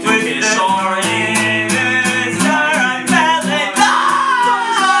like to kiss on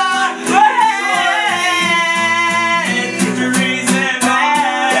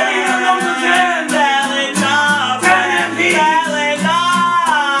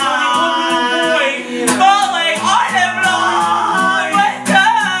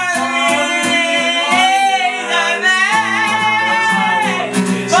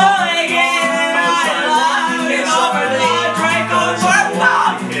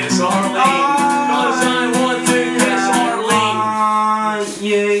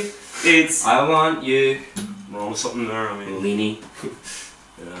I want you. Wrong with something there, I mean. Leanie.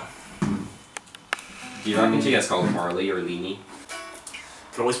 Yeah. Do you reckon she gets called Marley or Leanie?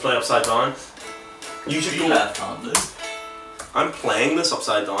 Can always play upside down. You should go left-handed. I'm playing this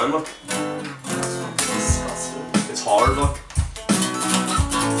upside down, look. It's hard, look.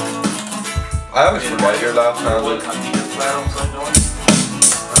 I always forget you're left-handed. Why can't you just play it upside down?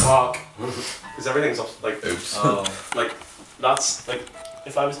 Fuck. Because everything's up, like, oops. Like, that's, like,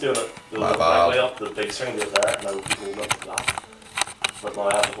 if I was doing it the My right way bad. up, the big string would be there, and I would be holding it like that. But now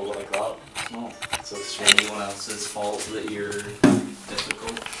I have to hold it like that. So it's anyone else's fault that you're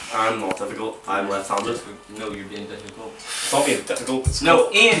difficult. I'm not difficult. I'm left-handed. No, you're being difficult. It's not being difficult. It's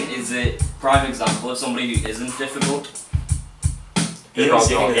No, Ian is a prime example of somebody who isn't difficult. Ian's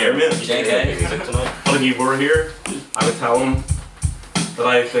not here, man. JK. But if you were here, I would tell him that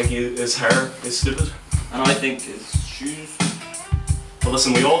I think his hair is stupid. And I think his shoes. But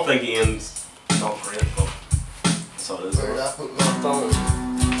listen, we all think Ian's not great, but that's how it is.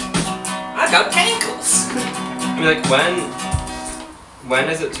 I got cankles. I mean, like, when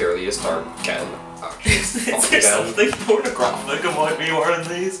is it too early to start getting actually Is there again? something pornographic about me wearing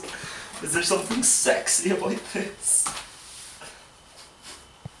these? Is there something sexy about this?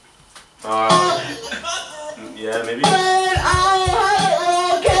 Yeah, maybe.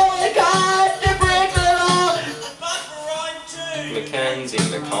 Mackenzie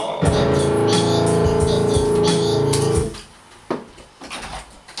McCall.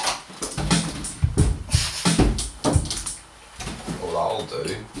 Well, that'll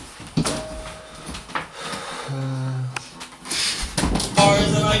do.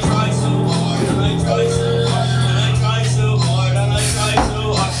 And I try so hard, and I try so hard, and I try so hard, and I try so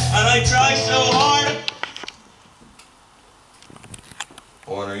hard, and I try so hard.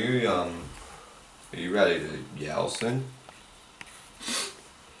 Owen, are you ready to yell soon?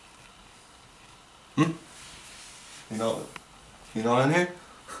 You not in here?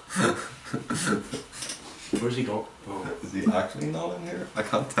 Where's he going? Oh. Is he actually not in here? I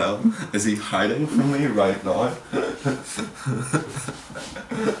can't tell. Is he hiding from me right now?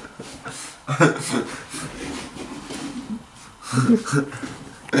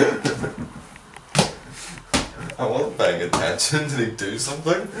 I wasn't paying attention. Did he do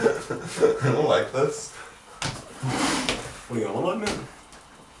something? I don't like this. What are you on about, man?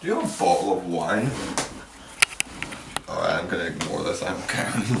 Do you have a bottle of wine? Alright, I'm gonna ignore this. I don't care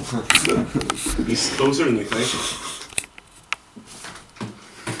anymore. He's closer than you think.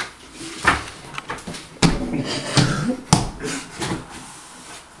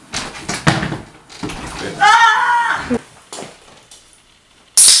 Ah!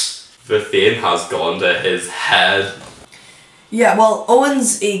 The fame has gone to his head. Yeah, well,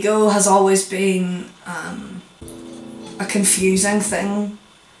 Owen's ego has always been a confusing thing,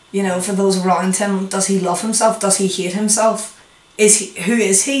 you know, for those around him. Does he love himself? Does he hate himself? Who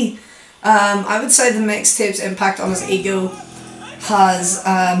is he? I would say the mixtape's impact on his ego has,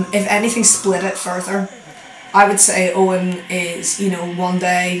 if anything, split it further. I would say Owen is, you know, one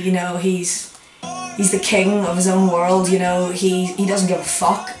day, you know, he's the king of his own world, you know, he doesn't give a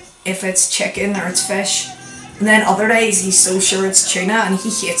fuck if it's chicken or it's fish. And then other days he's so sure it's tuna and he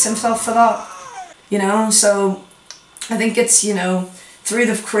hates himself for that, you know. So I think it's, you know, through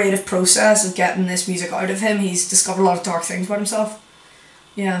the creative process of getting this music out of him, he's discovered a lot of dark things about himself.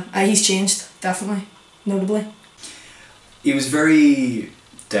 Yeah, he's changed, definitely, notably. He was very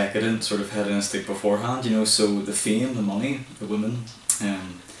decadent, sort of hedonistic beforehand, you know, so the fame, the money, the women,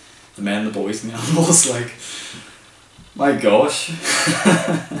 the men, the boys, and the animals, like, my gosh.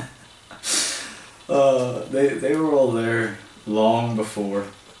 They were all there long before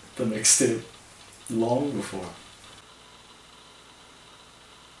the mixtape. Long before.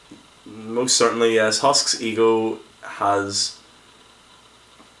 Most certainly, yes. Husk's ego has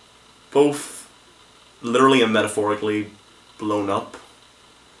both literally and metaphorically blown up.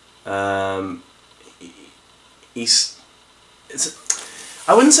 I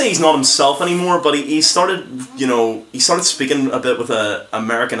wouldn't say he's not himself anymore, but he started, you know, he started speaking a bit with an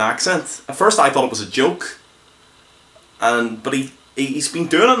American accent. At first I thought it was a joke, but he's been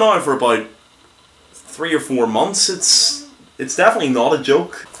doing it now for about 3 or 4 months. It's definitely not a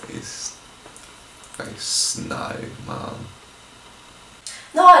joke. He's very snide, man.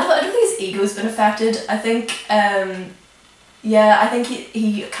 No, I don't think his ego's been affected. I think, yeah, I think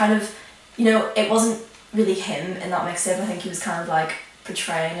he kind of, you know, it wasn't really him in that mixtape. I think he was kind of like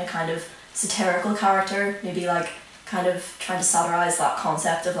portraying a kind of satirical character, maybe like kind of trying to satirize that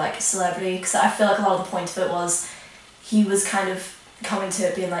concept of like celebrity, because I feel like a lot of the point of it was he was kind of coming to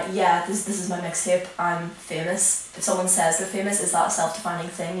it being like, yeah, this is my mixtape, I'm famous. If someone says they're famous, is that a self-defining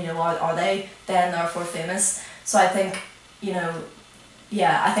thing? You know, are they then therefore famous? So I think, you know,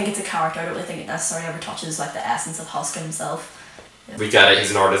 yeah, I think it's a character. I don't really think it necessarily ever touches like the essence of Husk himself. Yeah. We get it,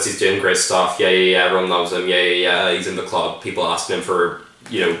 he's an artist, he's doing great stuff, yeah, everyone loves him, yeah, he's in the club, people asking him for,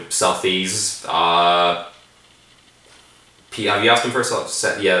 you know, selfies, have you asked him for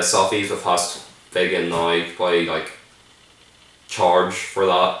selfies with Husk big and now, you could probably, like, charge for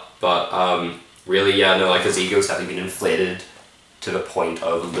that, but, really, yeah, no, like, his ego's definitely been inflated to the point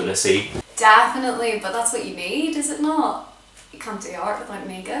of lunacy. Definitely, but that's what you need, is it not? You can't do art without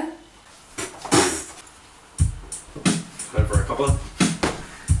an ego. Time for a couple.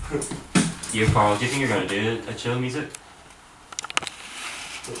 You, Carl, do you think you're going to do a chill music?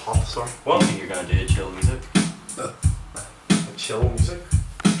 Sorry? What? Do you think you're going to do chill music? A chill music?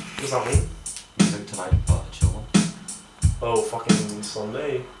 What does that mean? Music tonight, but a chill one. Oh, fucking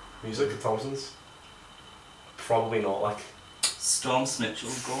Sunday music at Thompson's? Probably not, like. Storm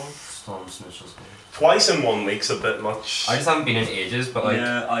Snitchel's going. Storm Snitchel's going. Twice in 1 week's a bit much. I just haven't been in ages, but like.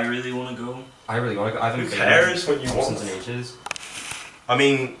 Yeah, I really want to go. I really want to go. I haven't Who been cares in what you Thompson's want? in ages. I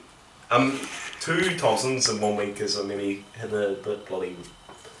mean, 2 Thompsons in 1 week is maybe hitting a bit bloody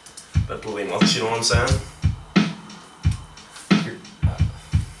much, you know what I'm saying?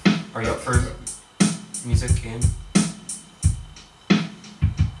 Are you up for music, Ian? Is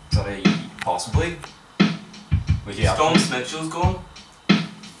that a possibly? Would you Storm Snitchel's going?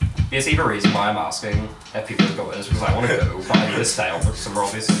 Basically, the reason why I'm asking if people are going is because I want to go, but I need to stay on for summer,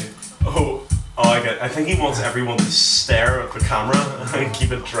 obviously. Oh, I get it. I think he wants everyone to stare at the camera and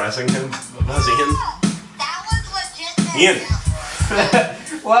keep addressing him as Ian. Ian!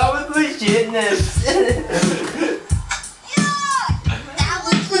 What was legitness? That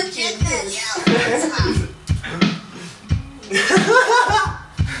was legitness.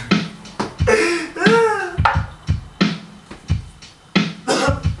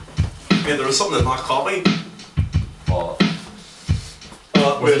 Yeah, there was something in that copy. What?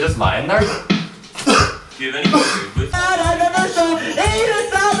 Was it just lying there? Do you have any food with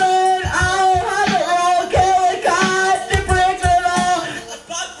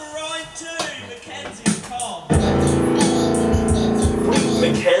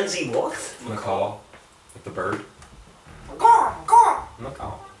Mackenzie what? Macaw. Like the bird.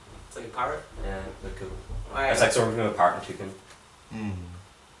 Macaw. It's like a parrot. Yeah, they're cool. Right. It's like sort of a parrot and a toucan.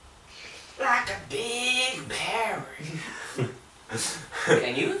 Like a big parrot.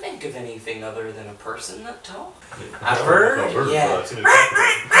 Can you think of anything other than a person that talks? A bird? Yeah.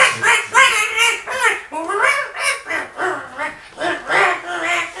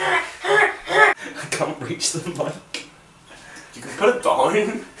 I can't reach the mic. You can put it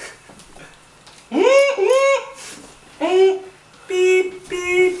down. Beep, beep,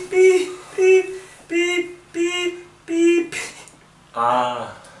 beep, beep, beep, beep, beep.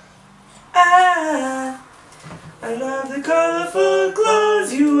 Ah. I love the colorful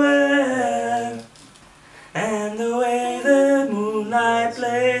clothes you wear, and the way the moonlight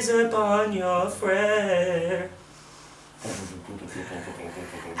plays upon your fur.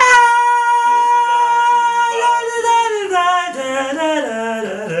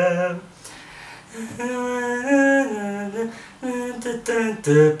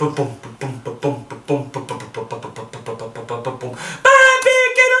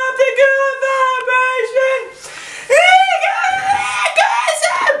 Picking up the good vibration.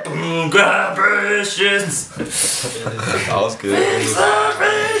 Vibrations. That was good.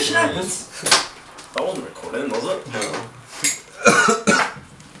 Vibrations. That wasn't recording, was it? No.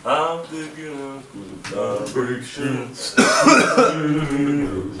 I'm picking up good vibrations.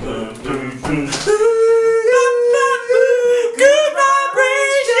 Good vibration.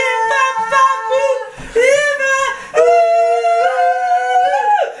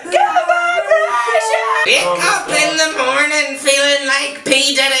 Good vibration. Wake up in the morning feeling like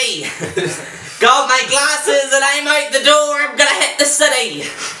P. Diddy. Got my glasses and I'm out the door, I'm gonna hit the city.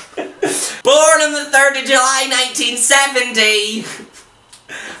 Born on the 3rd of July 1970.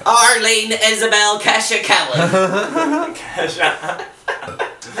 Arlene Isabel Kesha Kelly. Kesha.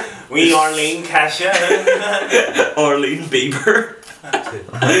 We Arlene Kesha. Arlene Bieber.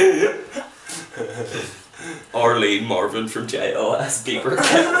 Arlene Marvin from JLS. Bieber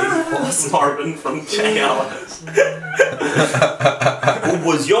Kelly. Marvin from JLS. Who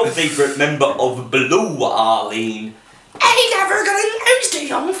was your favourite member of Blue, Arlene? I never got in. I was too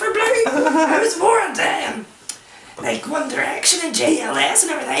young for Blue. I was more on like One Direction and JLS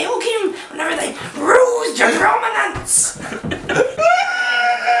whenever they all came, whenever they rose to prominence.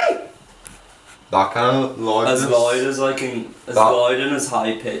 That kind of loud. As loud as I can, as loud and as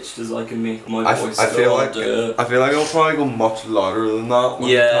high pitched as I can make my voice. I feel like it'll probably go much louder than that. When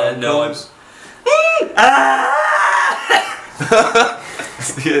yeah, no, I'm.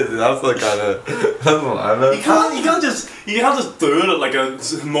 Yeah, that's the kind of. That's what I meant. You can't just do it at like a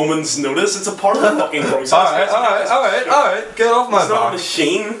moment's notice. It's a part of the fucking process. Alright. Get off my back. It's not a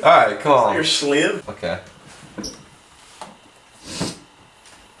machine. Alright, come on. You're slave. Okay. Is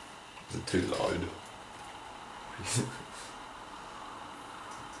it too loud?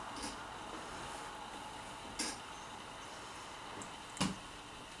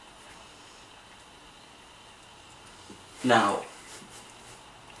 Now.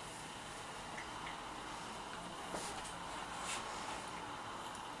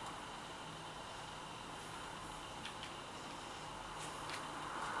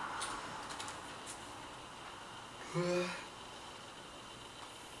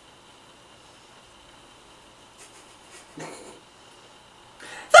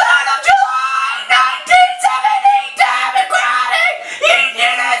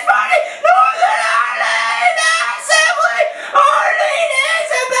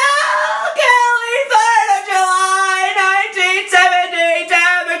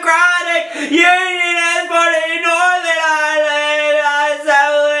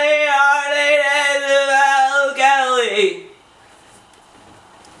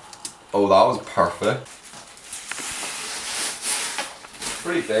 Oh, that was perfect.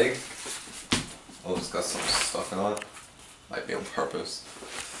 Pretty big. Oh, it's got some stuff in it. Might be on purpose.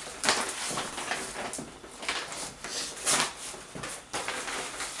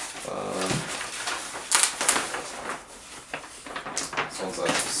 This one's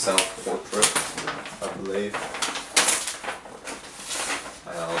a self-portrait, I believe. I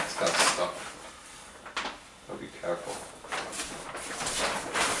know, it's got stuff. Gotta be careful.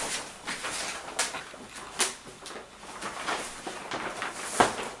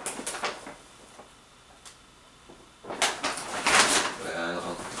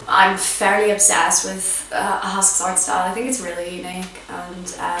 I'm fairly obsessed with Husk's art style. I think it's really unique,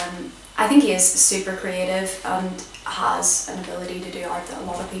 and I think he is super creative and has an ability to do art that a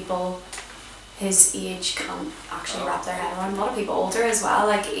lot of people his age can't actually wrap their head around. A lot of people older as well.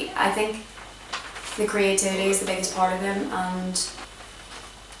 Like, I think the creativity is the biggest part of him, and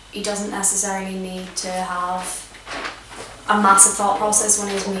he doesn't necessarily need to have a massive thought process when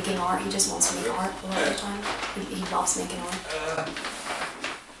he's making art. He just wants to make art a lot of the time. He loves making art.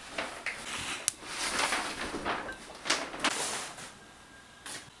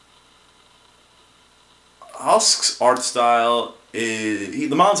 Husk's art style is...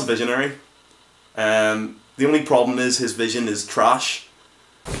 the man's a visionary. The only problem is his vision is trash.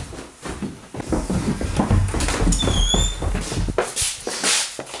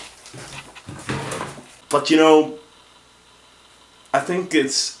 But you know, I think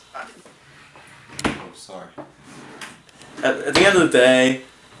it's... Oh, sorry. At the end of the day,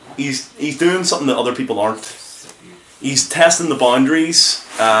 he's doing something that other people aren't. He's testing the boundaries.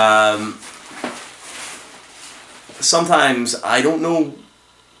 Sometimes I don't know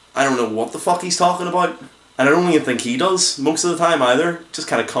what the fuck he's talking about, and I don't even think he does most of the time either. It just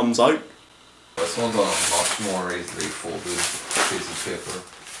kind of comes out. This one's on a much more easily folded piece of paper.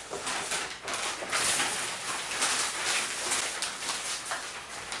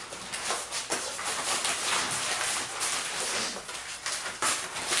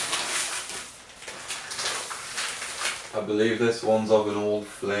 I believe this one's of an old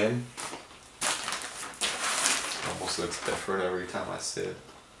flame. Almost looks different every time I see it.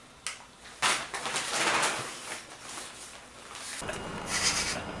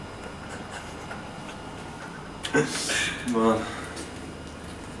 Man.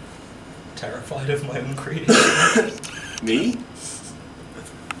 Terrified of my own creation. Me?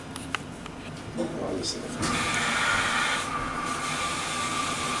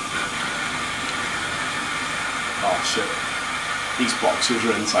 Oh shit. These boxers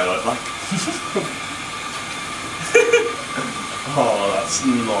are inside out like. Oh, that's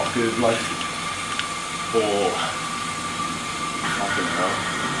not good, like. Oh. Fucking hell.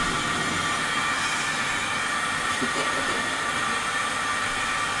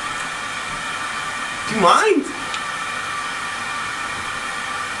 Do you mind?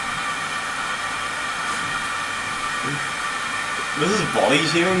 This is body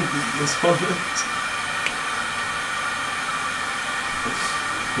shaming. This one is.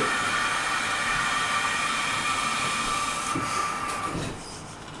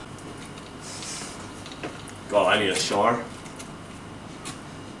 God, I need a shower.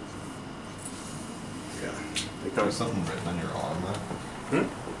 Yeah. There's something written on your arm there. Hmm?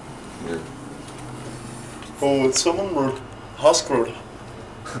 Oh, it's someone wrote Husk wrote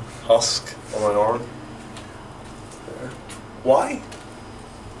Husk on my arm. Why?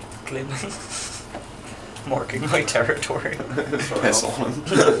 Claiming. Marking my territory. Piss on him.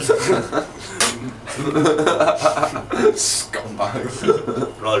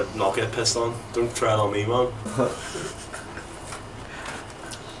 Scumbag. Rather not get pissed on. Don't try it on me, man.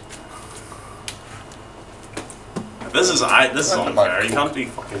 This is unfair. You can't be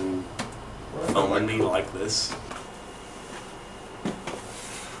fucking filming me like this.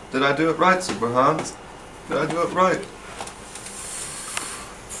 Did I do it right, Superhand? Did I do it right?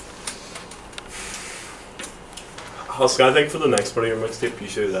 Husk, I think for the next part of your mixtape you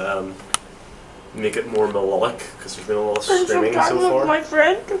should make it more melodic, because there's been a lot of screaming so far. My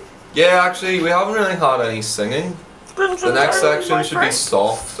friend. Yeah, actually, we haven't really had any singing. The next section should be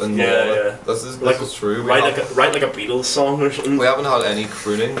soft and melodic. This is true. Write like a Beatles song or something. We haven't had any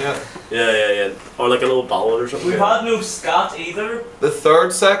crooning yet. Yeah. Or like a little ballad or something. We've had no scat either. The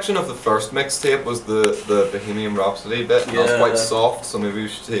third section of the first mixtape was the Bohemian Rhapsody bit. And that was quite soft, so maybe we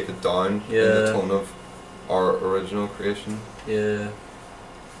should take it down in the tone of our original creation. Yeah.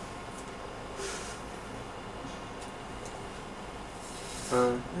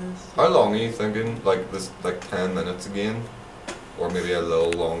 How long are you thinking? Like this, like 10 minutes again, or maybe a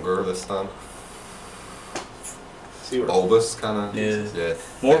little longer this time? Bulbous kind of. Yeah.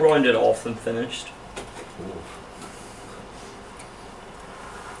 More rounded off than finished. Ooh.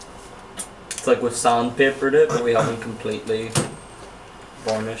 It's like we've sandpapered it, but we haven't completely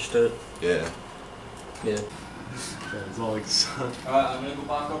varnished it. Yeah. Yeah. It's all like sand. I'm gonna go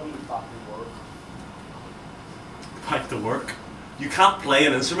back up and back to work. Back to work? You can't play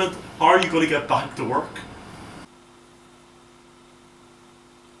an instrument. How are you going to get back to work?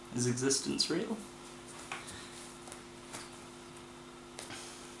 Is existence real?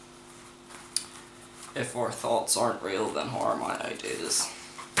 If our thoughts aren't real, then how are my ideas?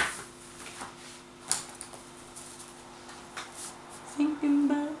 Thinking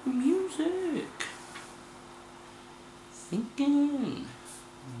about music. Thinking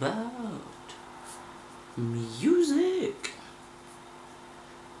about music.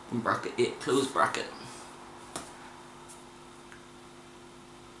 Bracket it, close bracket.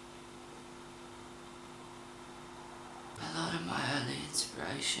 A lot of my early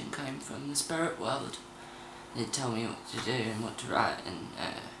inspiration came from the spirit world. They'd tell me what to do and what to write and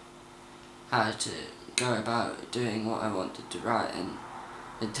how to go about doing what I wanted to write, and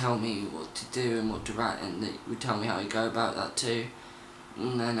they'd tell me what to do and what to write, and they would tell me how to go about that too.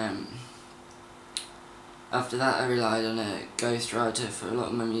 And then after that I relied on a ghostwriter for a lot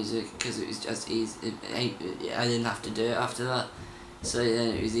of my music because it was just easy. I didn't have to do it after that, so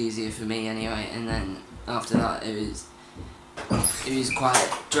then it was easier for me anyway. And then after that it was quite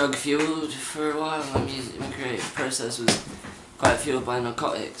drug fueled for a while. My creative process was quite fueled by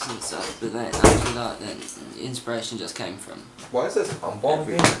narcotics and stuff, but then after that, then the inspiration just came from. Why is this unbob?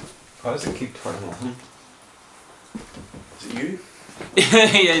 Why does it keep turning on? Is it you?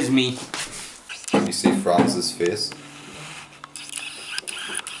 Yeah, it's me. You see Franz's face?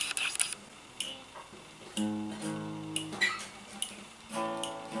 Am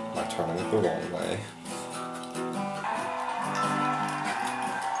I turning it the wrong way?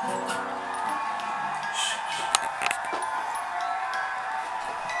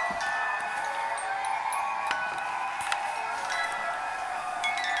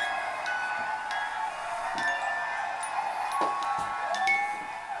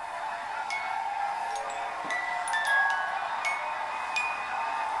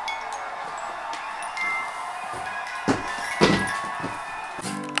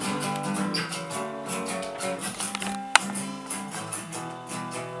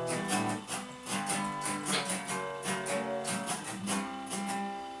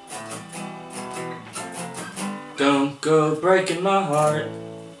 Don't go breaking my heart.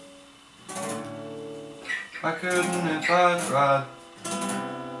 I couldn't if I tried.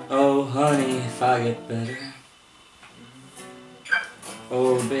 Oh honey, if I get better.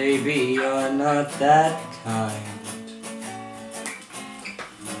 Oh baby, you're not that kind.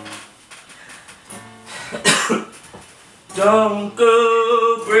 Don't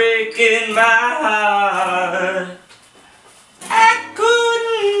go breaking my heart. I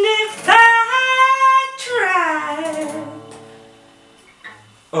couldn't if I tried.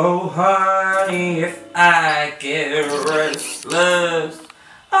 Oh honey, if I get restless.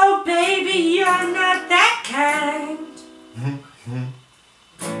 Oh baby, you're not that kind.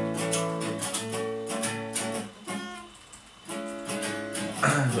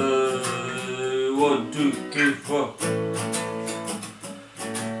 1, 2, 3, 4.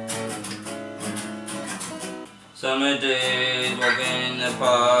 Summer days, walking in the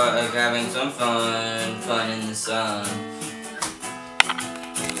park, having some fun in the sun.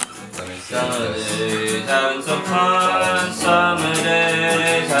 Summer days, having some fun. Summer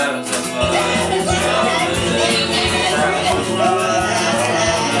days, having some fun. Summer days, having some fun.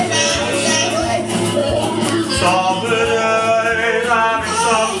 Summer days, having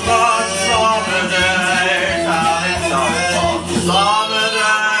some fun. Summer days, having some fun. Summer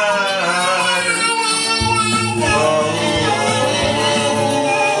days.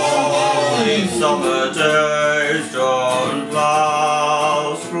 Oh, these summer days don't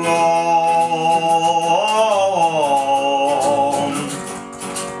last long.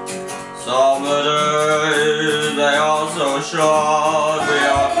 Summer days, they are so short. We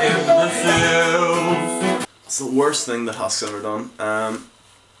are imbeciles. It's the worst thing that Husk's ever done.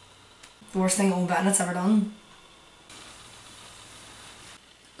 The worst thing Owen Bennett's ever done.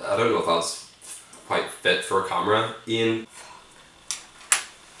 I don't know if that's quite fit for a camera, Iain.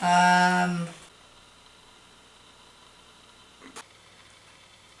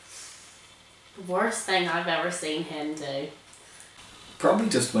 Worst thing I've ever seen him do. Probably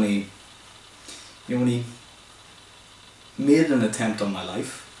just when he, when he made an attempt on my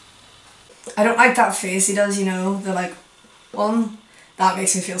life. I don't like that face he does, the like one. That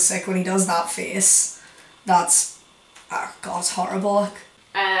makes me feel sick when he does that face. That's, oh God, it's horrible. Like.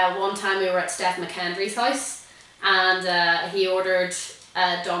 One time we were at Steph McKendry's house and he ordered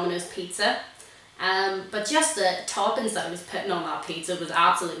Domino's pizza. But just the toppings that he was putting on that pizza was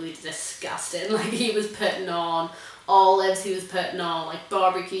absolutely disgusting. Like he was putting on olives, he was putting on like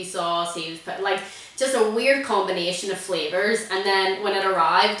barbecue sauce, he was putting like just a weird combination of flavours. And then when it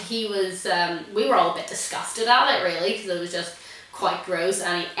arrived, he was, we were all a bit disgusted at it really because it was just quite gross,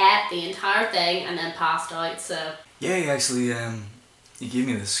 and he ate the entire thing and then passed out. So yeah, he actually he gave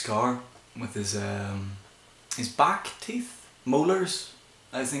me this scar with his back teeth, molars,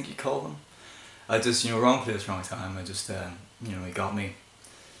 I think you call them. I just, wrong place, wrong time. I just, he got me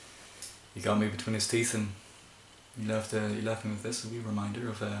between his teeth, and he left me with this, a wee reminder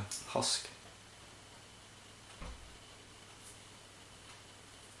of Husk.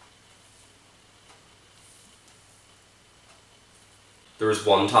 There was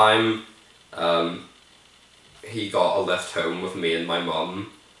one time he got a lift home with me and my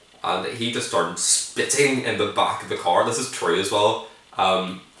mum, and he just started spitting in the back of the car. This is true as well.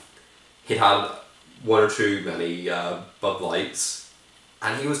 He'd had one or two many Bud Lights,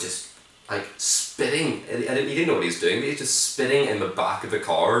 and he was just like spitting. He didn't know what he was doing, but he was just spitting in the back of the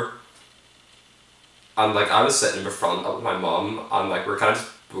car. And like I was sitting in the front of my mum, and like we were kind of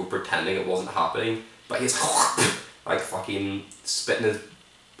just pretending it wasn't happening, but he's like fucking spitting his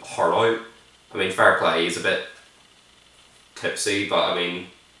heart out. I mean, fair play, he's a bit tipsy, but I mean,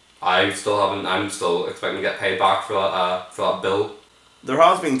 I'm still expecting to get paid back for that bill. There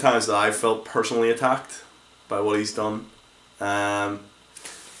has been times that I felt personally attacked by what he's done. There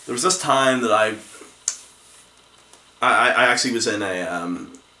was this time that I actually was in a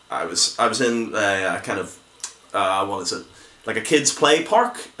I was in a kind of what is it, like a kids play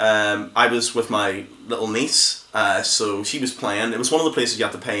park. I was with my little niece, so she was playing. It was one of the places you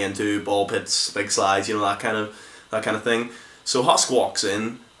have to pay into, ball pits, big slides, you know, that kind of thing. So Husk walks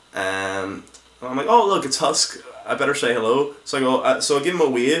in, and I'm like, oh look, it's Husk, I better say hello. So I go, so I give him a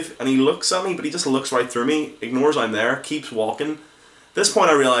wave, and he looks at me, but he just looks right through me, ignores I'm there, keeps walking. At this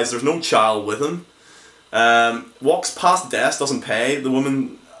point I realise there's no child with him. Walks past the desk, doesn't pay. The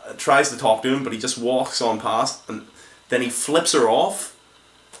woman tries to talk to him, but he just walks on past, and then he flips her off.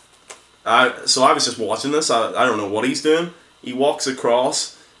 So I was just watching this. I don't know what he's doing. He walks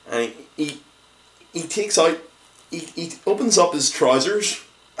across, and he takes out, he opens up his trousers,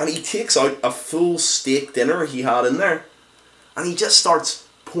 and he takes out a full steak dinner he had in there, and he just starts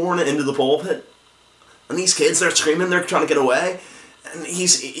pouring it into the ball pit. And these kids, they're screaming, they're trying to get away. And he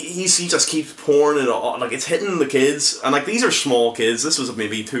just keeps pouring it on, like it's hitting the kids, and like these are small kids. This was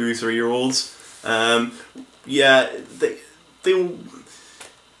maybe 2-3-year-olds. Yeah,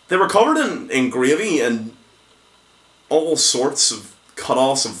 they were covered in gravy and all sorts of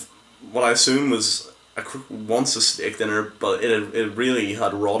cut-offs of what I assume was once a steak dinner, but it really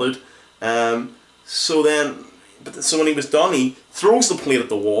had rotted. So when he was done, he throws the plate at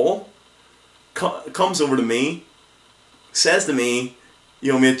the wall, comes over to me, says to me,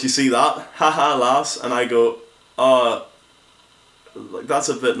 "Yo mate, you see that? Haha lass." And I go, like that's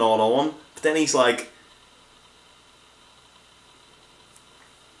a bit not on. But then he's like,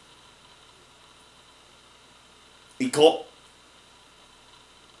 he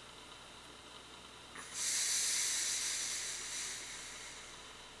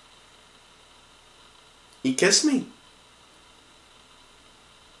kissed me.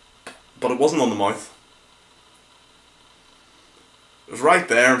 But it wasn't on the mouth. It was right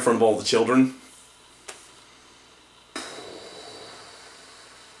there in front of all the children.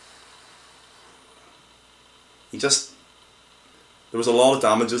 There was a lot of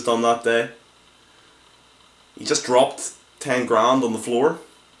damages done that day. He just dropped 10 grand on the floor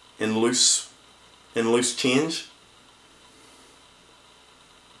in loose change.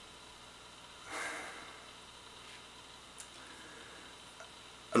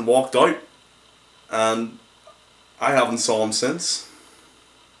 And walked out, and I haven't saw him since.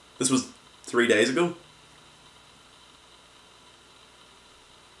 This was 3 days ago.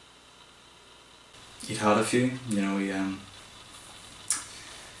 He'd had a few, you know,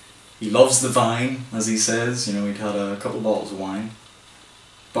 he loves the vine, as he says, you know, he'd had a couple of bottles of wine,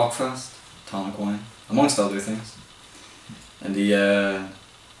 Belfast, tonic wine, amongst other things. And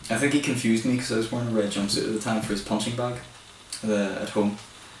I think he confused me because I was wearing a red jumpsuit at the time for his punching bag at home.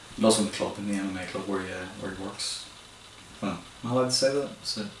 And also in the club, in the MMA club where he works. Well, am I allowed to say that?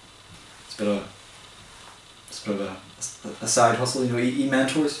 It's a bit of a side hustle, you know, he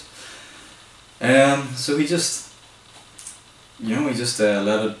mentors. So he just, you know,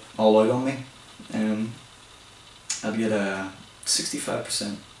 let it all out on me. I'd get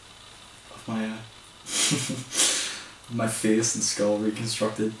 65% of my my face and skull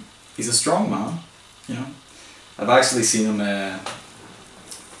reconstructed. He's a strong man, you know. I've actually seen him,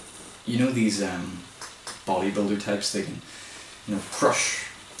 you know, these bodybuilder types, they can, you know, crush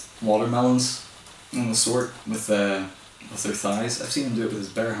watermelons and the sort with their thighs. I've seen him do it with his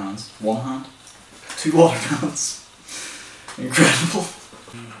bare hands. One hand. 2 watermelons. Incredible.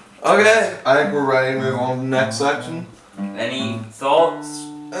 Okay, I think we're ready to move on to the next section. Any thoughts?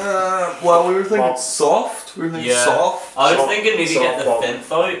 Well, we were thinking soft. We were thinking soft. I was thinking maybe get the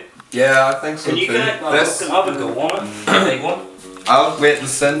synth out. Yeah, I think so Can you too. connect that? Can have a go on it? The big one. Wait, the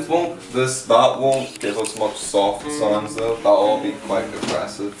synth won't. That won't give us much soft sounds though. That'll all be quite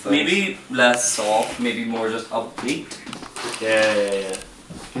aggressive. Things. Maybe less soft. Maybe more just upbeat. Yeah.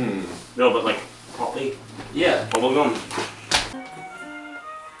 Hmm. No, but like poppy. Yeah. Bubblegum.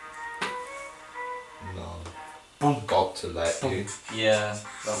 Got to let you. Yeah,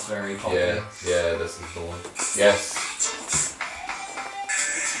 that's very poppy. Yeah, this is the one. Yes.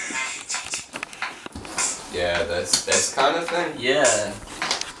 Yeah, this kind of thing. Yeah.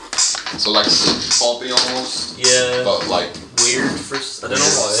 So like poppy almost. Yeah. But like weird for I don't know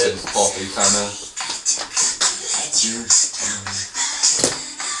what it is. Poppy kind of.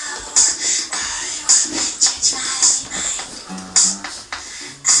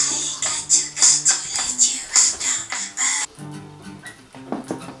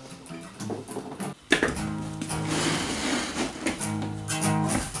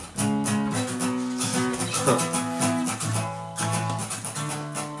 Oh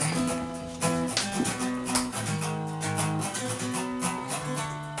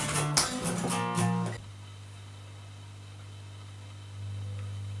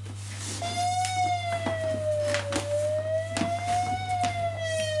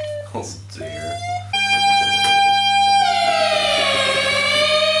dear.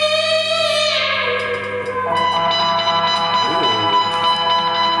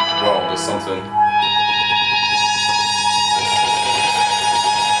 Well, there's something.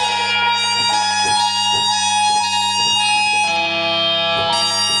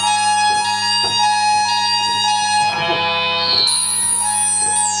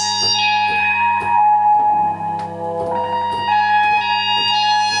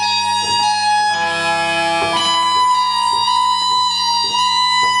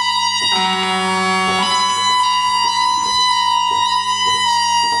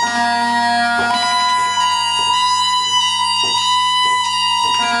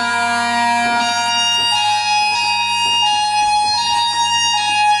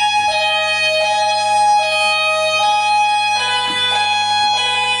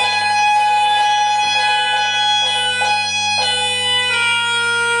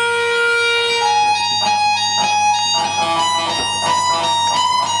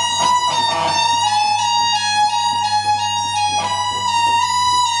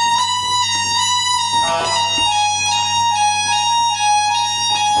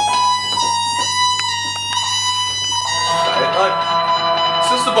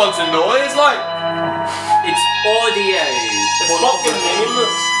 Bunch of noise, like. It's audio. It's fucking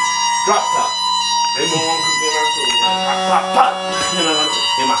meaningless. Drop top. Everyone could be around cool. Pop, pop. You know,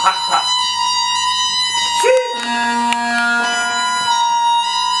 in my hot pot.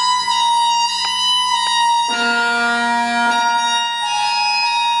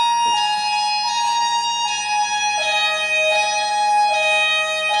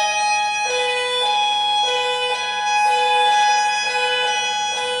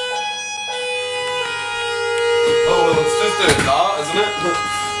 Isn't it?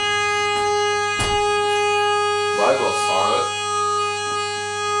 Might as well start it.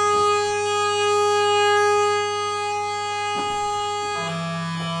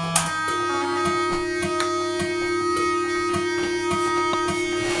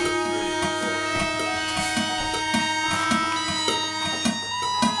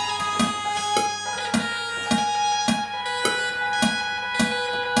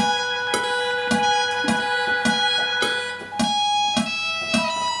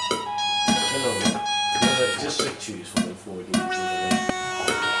 Choose from the 4 games.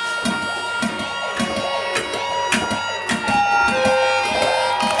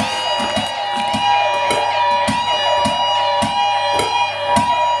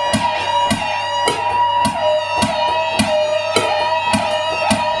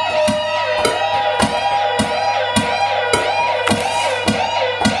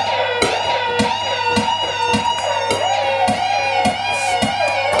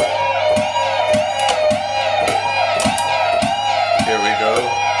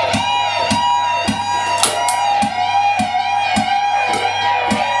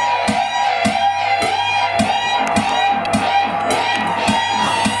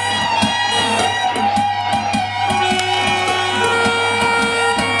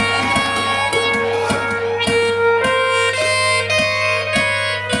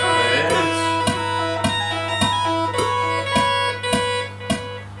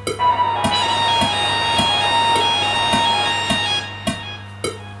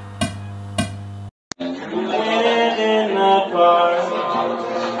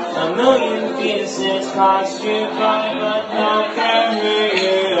 Cost you by, but don't care who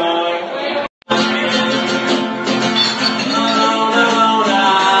you are. Alone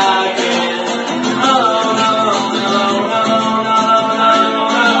again.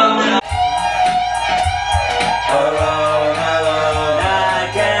 Alone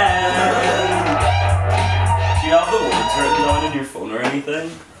again. Do you have the words written down in your phone or anything?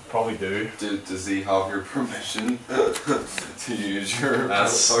 Probably do. Does he have your permission to use your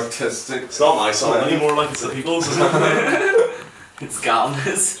artistic? It's not my song anymore, like it's the people's, isn't it? It's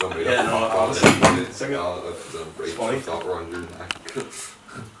Galna's. Yeah, no, honestly, it's funny. Around your neck.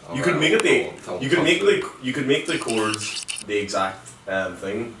 You could make it you could make the chords the exact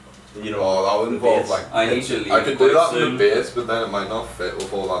thing. You know, that would involve like I could do that in the bass, but then it might not fit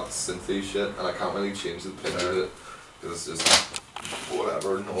with all that synthy shit, and I can't really change the pitch of it because it's just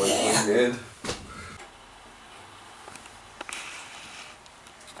whatever noise we made.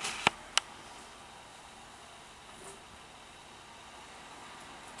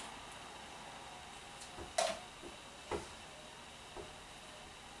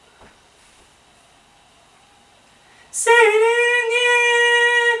 sitting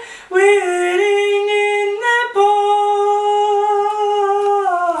here, waiting in the park.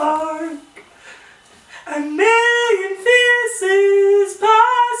 A million faces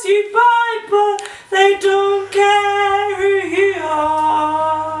pass you by, but they don't care who you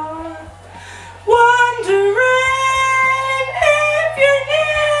are. Wondering if you're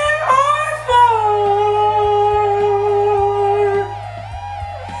near or far.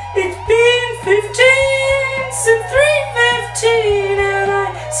 It's been 15 since 3:15, and I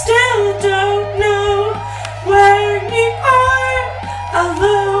still don't know where you are.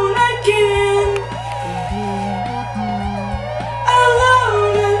 Alone again.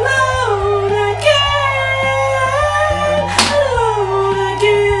 Alone, alone again. Alone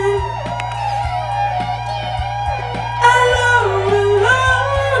again. Alone,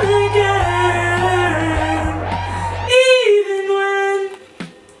 alone again. Even when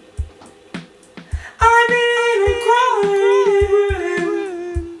I'm in a crowded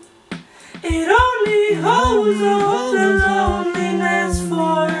room, it only holds up the loneliness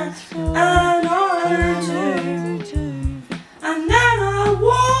for an hour or two. And then I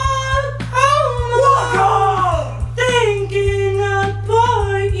walk home, thinking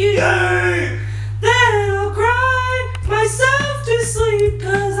about you. Then I'll cry myself to sleep,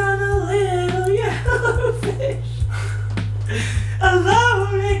 'cause I'm a little yellow fish.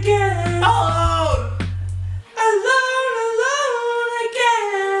 Alone again. Alone. Alone, alone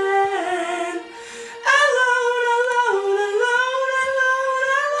again. Alone, alone, alone,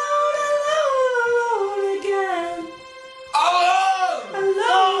 alone, alone, alone again. Alone.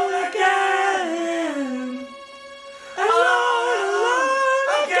 Alone again. Alone, alone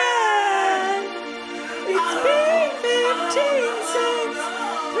again. It's been 15 since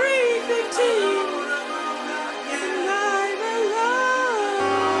 3:15, and I'm alone.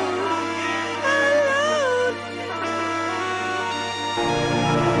 Alone.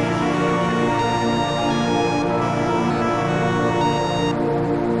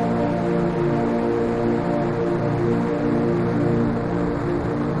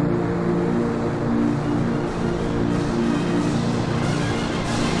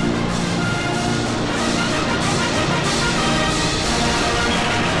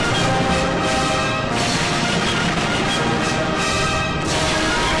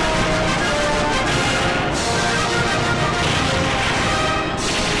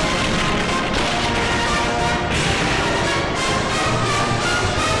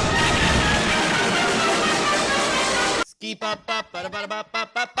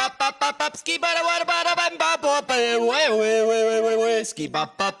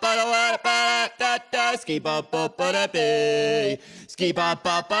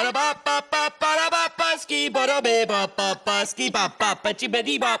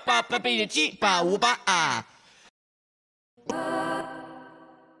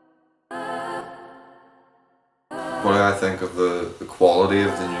 What do I think of the quality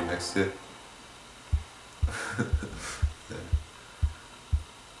of the new mixtape?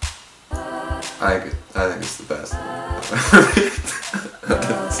 I think it's the best thing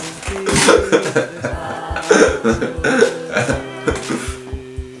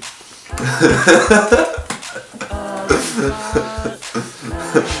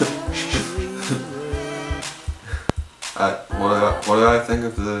I've what do I think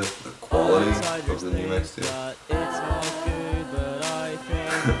of the quality of the new mixtape?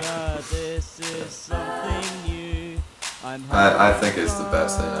 I think it's the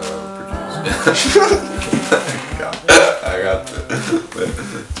best thing I've ever produced. I got to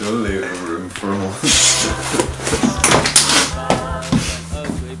don't leave the room for a moment.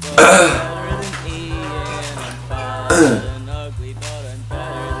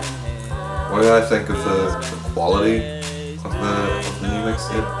 What do I think of the quality of the new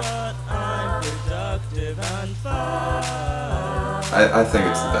mixtape? I think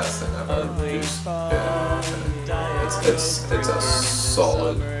it's the best thing I've ever produced. Yeah, it's a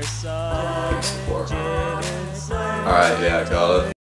solid piece of work. Alright, yeah, I got it.